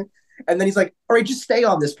 And then he's like, "All right, just stay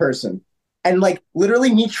on this person." And like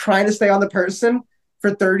literally me trying to stay on the person for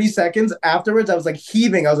 30 seconds afterwards, I was like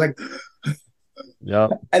heaving. I was like,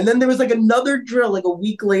 Yep. and then there was like another drill like a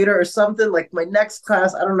week later or something, like my next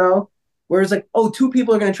class, I don't know, where it's like, oh, 2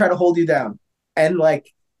 people are gonna try to hold you down. And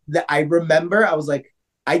like I remember I was like,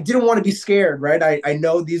 I didn't want to be scared, right? I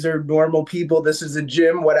know these are normal people, this is a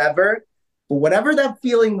gym, whatever. But whatever that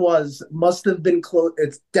feeling was must have been close.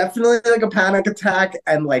 It's definitely like a panic attack.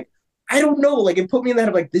 And like, I don't know, like it put me in the head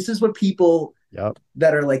of like, this is what people Yep.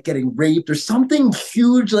 that are like getting raped or something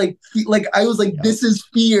huge, like I was like, Yep. this is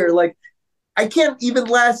fear. Like I can't even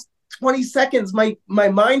last 20 seconds. My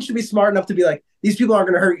mind should be smart enough to be like, these people aren't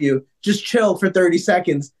going to hurt you. Just chill for 30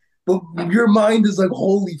 seconds. But your mind is like,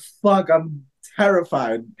 holy fuck, I'm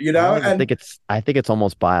terrified, I don't even And think I think it's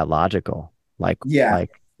almost biological. yeah,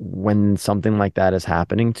 Like when something like that is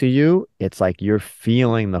happening to you, it's like you're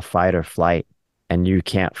feeling the fight or flight and you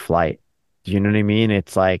can't flight. Do you know what I mean?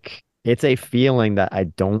 It's like it's a feeling that I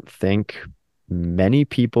don't think many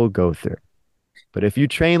people go through. But if you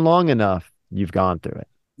train long enough, you've gone through it.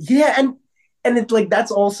 yeah. And it's like,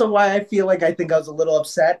 that's also why I feel like I think I was a little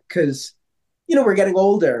upset because, we're getting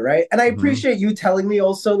older, right? And I Hmm. appreciate you telling me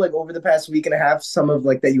also, like, over the past week and a half, some of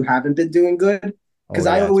like that you haven't been doing good. Oh Because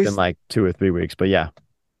I yeah, it's been always, like 2 or 3 weeks, but yeah.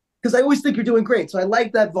 because I always think you're doing great. So I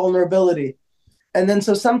like that vulnerability. And then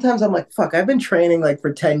so sometimes I'm like, fuck, I've been training like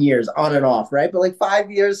for 10 years on and off, right? But like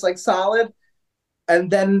 5 years, like solid.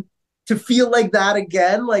 And then to feel like that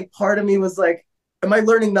again, like part of me was like, am I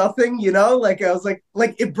learning nothing? Like I was like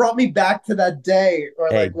it brought me back to that day or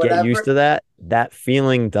Hey, like get used whatever. to that. That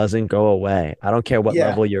feeling doesn't go away. I don't care what Yeah.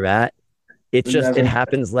 level you're at. It Never.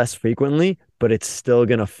 happens less frequently, but it's still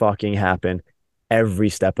gonna fucking happen every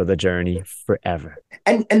step of the journey forever.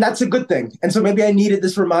 And that's a good thing. And so maybe I needed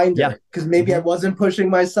this Yeah. reminder because maybe I Hmm. wasn't pushing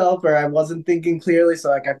myself or I wasn't thinking clearly. So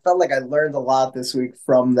like I felt like I learned a lot this week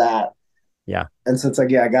from that. Yeah. And so it's like,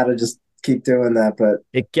 yeah, I gotta just keep doing that. But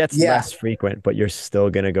It gets yeah, less frequent, but you're still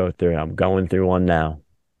gonna go through it. I'm going through one now.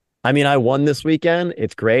 I mean, I won this weekend.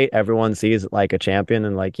 It's great. Everyone sees it like a champion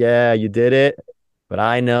and like, yeah, you did it. But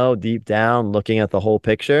I know deep down, looking at the whole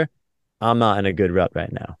picture, I'm not in a good rut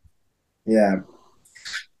right now. yeah,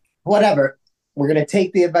 whatever. We're gonna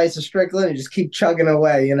take the advice of Strickland and just keep chugging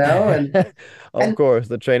away, and Of and course,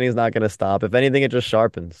 the training's not going to stop. If anything, it just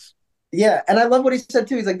sharpens. yeah, and I love what he said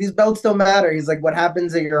too. He's like, these belts don't matter. He's like, what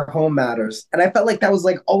happens at your home matters. And I felt like that was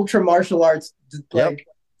like ultra martial arts, Yep. like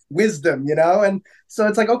wisdom. And so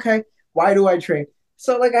it's like, okay, why do I train?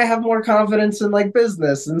 So like I have more confidence in like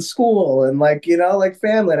business and school and like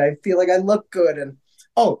family. And I feel like I look good. And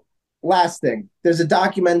oh, last thing, there's a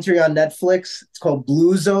documentary on Netflix. It's called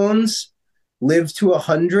Blue Zones, Live to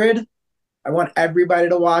 100. I want everybody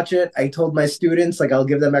to watch it. I told my students, like, I'll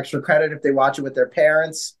give them extra credit if they watch it with their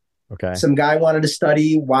parents. Okay. Some guy wanted to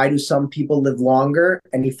study why do some people live longer,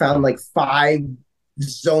 and he found like 5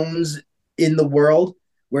 zones in the world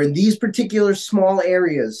where in these particular small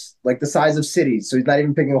areas, like the size of cities, so he's not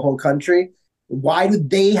even picking a whole country, why do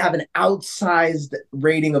they have an outsized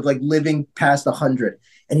rating of like living past 100?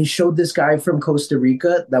 And he showed this guy from Costa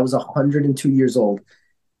Rica that was 102 years old,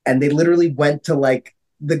 and they literally went to like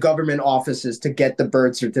the government offices to get the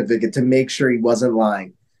birth certificate to make sure he wasn't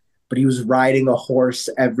lying. But he was riding a horse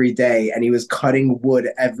every day and he was cutting wood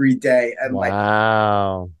every day. And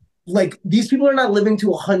wow. like these people are not living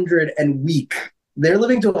to 100 and weak. They're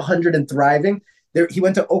living to 100 and thriving. He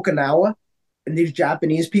went to Okinawa, and these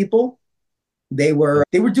Japanese people, they were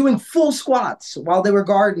doing full squats while they were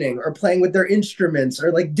gardening or playing with their instruments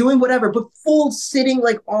or like doing whatever, but full sitting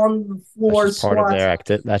like on the floor That's just part squats. of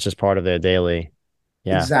their that's just part of their daily.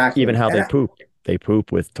 Yeah. Exactly. Even how they poop. They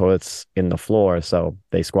poop with toilets in the floor, so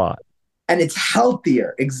they squat. And it's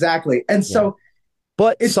healthier. Exactly. And so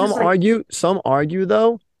but some argue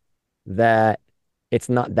though that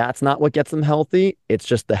that's not what gets them healthy. It's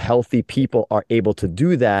just the healthy people are able to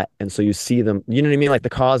do that. And so you see them, you know what I mean? Like the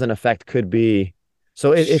cause and effect could be.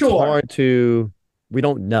 So it's hard to, we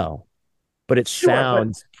don't know, but it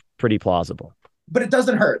sounds pretty plausible. But it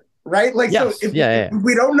doesn't hurt, right? Like, yes. So if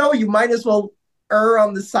we don't know, you might as well err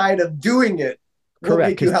on the side of doing it.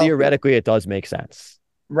 Correct. Because theoretically it does make sense.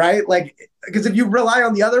 Right? Like, because if you rely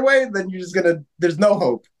on the other way, then you're just there's no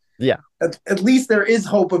hope. Yeah. At least there is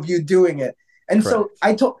hope of you doing it. And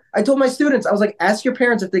correct. So I told my students, I was like, ask your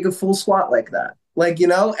parents if they could full squat like that. Like,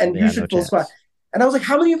 and you should full squat. And I was like,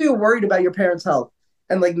 how many of you are worried about your parents' health?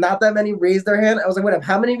 And like, not that many raised their hand. I was like, wait,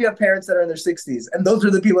 how many of you have parents that are in their 60s? And those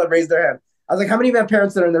are the people that raised their hand. I was like, how many of you have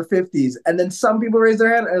parents that are in their 50s? And then some people raised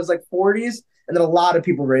their hand, and it was like 40s. And then a lot of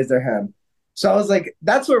people raised their hand. So I was like,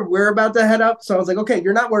 that's where we're about to head up. So I was like, okay,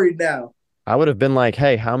 you're not worried now. I would have been like,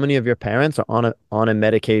 hey, how many of your parents are on a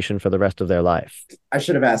medication for the rest of their life? I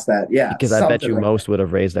should have asked that. Yeah. Because I bet you most would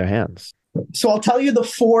have raised their hands. So I'll tell you the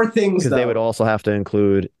 4 things. Because they would also have to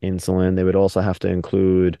include insulin. They would also have to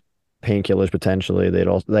include painkillers potentially. They'd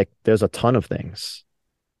also there's a ton of things.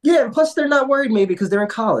 Yeah, and plus they're not worried maybe because they're in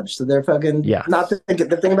college, so they're fucking not thinking.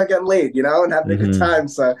 They're thinking about getting laid, and having a good time.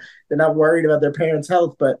 So they're not worried about their parents'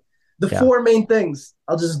 health. But the 4 main things,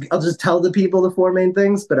 I'll just tell the people the 4 main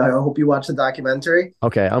things. But I hope you watch the documentary.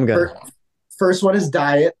 Okay, I'm good. First one is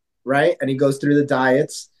diet, right? And he goes through the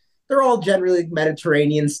diets. They're all generally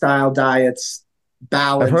Mediterranean style diets,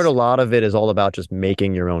 balanced. I've heard a lot of it is all about just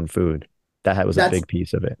making your own food. That's a big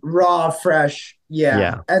piece of it. Raw, fresh,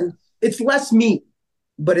 yeah, and it's less meat.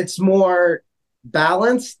 But it's more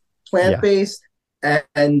balanced, plant-based,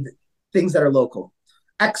 and things that are local.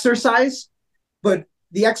 Exercise, but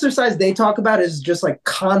the exercise they talk about is just like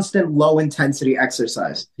constant low-intensity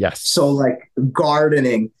exercise. Yes. So like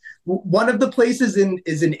gardening. One of the places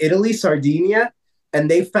is in Italy, Sardinia,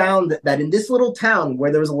 and they found that in this little town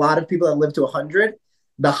where there was a lot of people that lived to 100,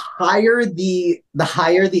 the higher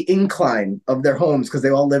the incline of their homes, because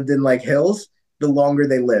they all lived in like hills, the longer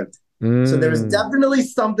they lived. So there's definitely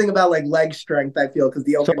something about like leg strength, I feel, because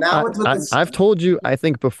the Okinawans I've told you, I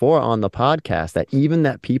think before on the podcast, that even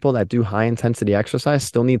that people that do high intensity exercise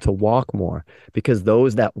still need to walk more, because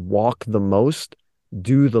those that walk the most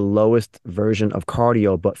do the lowest version of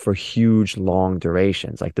cardio, but for huge long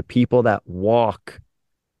durations. Like the people that walk,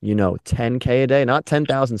 10K a day, not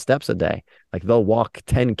 10,000 steps a day, like they'll walk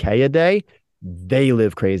 10K a day, they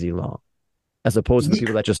live crazy long. As opposed to the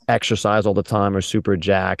people that just exercise all the time are super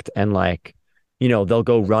jacked and they'll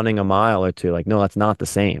go running a mile or two. Like, no, that's not the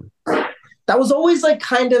same. That was always like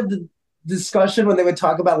kind of the discussion when they would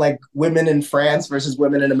talk about like women in France versus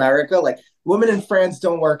women in America. Like women in France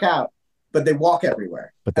don't work out, but they walk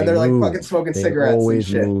everywhere. And they're like fucking smoking cigarettes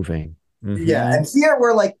always and shit. Moving. Mm-hmm. Yeah. And here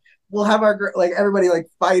we're like, we'll have our like everybody like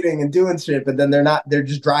fighting and doing shit, but then they're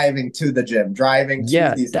just driving to the gym, driving to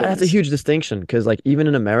Yeah, these that's a things. huge distinction because, like, even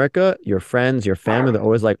in America, your friends, your family, they're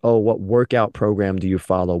always like, "Oh, what workout program do you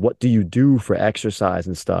follow? What do you do for exercise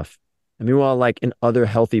and stuff?" And meanwhile, like in other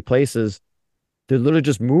healthy places, they're literally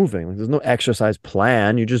just moving. Like, there's no exercise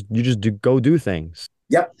plan. You just do things.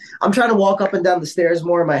 Yep. I'm trying to walk up and down the stairs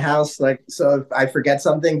more in my house. Like, so if I forget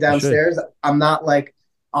something You should downstairs, I'm not like,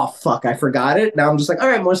 oh, fuck, I forgot it. Now I'm just like, all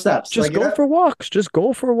right, more steps. just Like, you go know? for walks. Just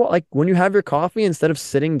go for a walk. Like when you have your coffee, instead of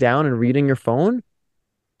sitting down and reading your phone,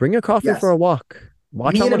 bring your coffee for Yes. a walk.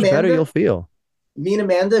 Watch Me how and much better you'll Amanda, feel. me and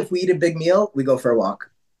Amanda, if we eat a big meal, we go for a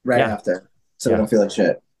walk right Yeah, after. So we yeah. don't feel like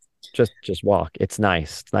shit. Just walk. It's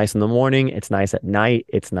nice. It's nice in the morning. It's nice at night.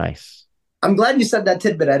 It's nice. I'm glad you said that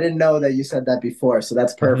tidbit. I didn't know that you said that before. So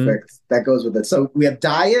that's Hmm. perfect. That goes with it. So we have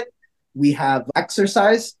diet, we have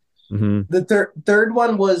exercise. Hmm. The third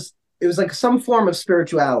one was it was like some form of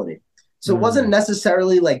spirituality. So it wasn't Mm.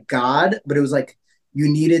 necessarily like God, but it was like you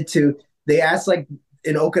needed to. They asked like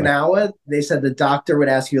in Like Okinawa, they said the doctor would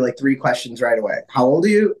ask you like three questions right away. How old are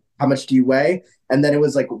you? How much do you weigh? And then it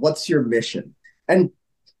was like, what's your mission? And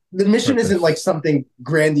the mission isn't like purpose. something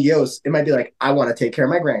grandiose. It might be like, I want to take care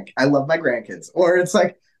of my I love my grandkids. Or it's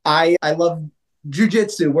like, I love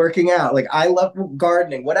jujitsu, working out. Like I love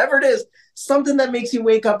gardening, whatever it is, something that makes you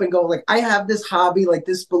wake up and go like, I have this hobby, like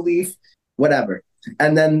this belief, whatever.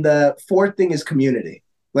 And then the fourth thing is community,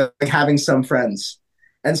 like having some friends.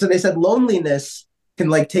 And so they said loneliness can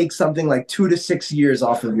like take something like 2 to 6 years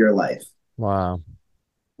off of your life. Wow.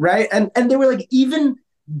 Right. And they were like, even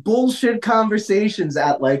bullshit conversations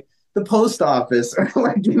at like the post office or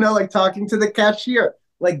like, like talking to the cashier,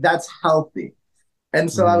 like that's healthy. And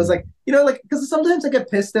so I was Mm. like, like, because sometimes I get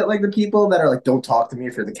pissed at like the people that are like, don't talk to me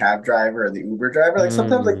if you're the cab driver or the Uber driver. Like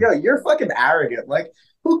sometimes, like, Mm. yo, you're fucking arrogant. Like,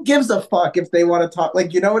 who gives a fuck if they want to talk?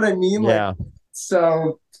 Like, you know what I mean? Like, Yeah.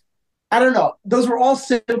 so I don't know. Those were all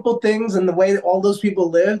simple things. And the way that all those people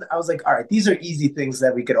lived, I was like, all right, these are easy things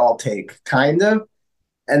that we could all take, kind of.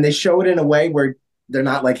 And they show it in a way where they're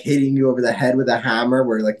not like hitting you over the head with a hammer,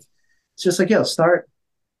 where like, it's just like, yo, start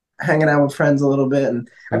hanging out with friends a little bit. And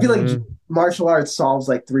I feel like Hmm. martial arts solves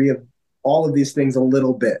like three of all of these things a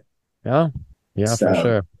little bit. Yeah. Yeah, for So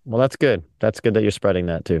sure. Well, that's good. That's good that you're spreading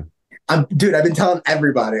that too. dude, I've been telling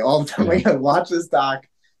everybody all the time, Yeah. like, watch this doc,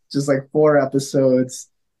 just like 4 episodes.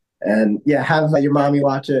 And yeah, have your mommy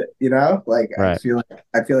watch it, like Right. I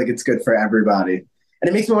feel like it's good for everybody. And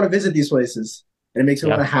it makes me want to visit these places. And it makes me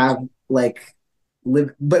want Yeah. to have like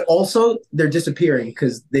live, but also they're disappearing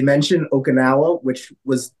because they mentioned Okinawa, which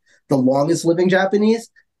was the longest living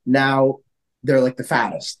Japanese. Now they're like the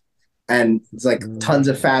fattest. And it's like tons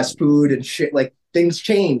of Mm. fast food and shit. Like things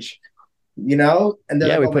change, and they're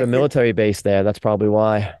Yeah, like, we oh, put my a kid. military base there. That's probably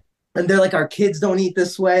why. And they're like, our kids don't eat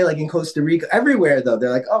this way, like in Costa Rica, everywhere though. They're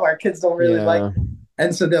like, oh, our kids don't really like. Yeah.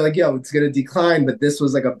 And so they're like, yo, it's gonna decline. But this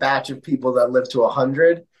was like a batch of people that lived to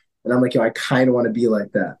 100. And I'm like, yo, I kind of want to be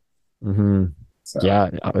like that. Hmm. So Yeah,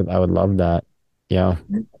 I would love that. Yeah.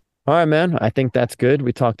 All right, man. I think that's good.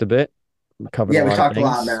 We talked a bit. We covered a yeah, we lot of talked a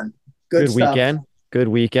lot, things. man. Good Good stuff. weekend. Good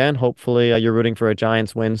weekend. Hopefully, you're rooting for a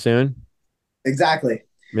Giants win soon. Exactly.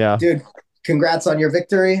 Yeah. Dude, congrats on your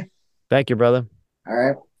victory. Thank you, brother. All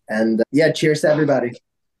right. And yeah, cheers to everybody.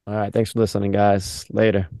 All right. Thanks for listening, guys.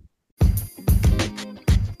 Later.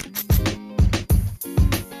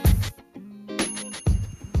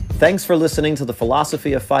 Thanks for listening to the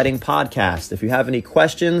Philosophy of Fighting podcast. If you have any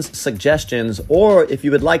questions, suggestions, or if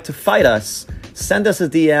you would like to fight us, send us a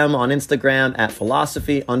DM on Instagram at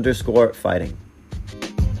philosophy_fighting.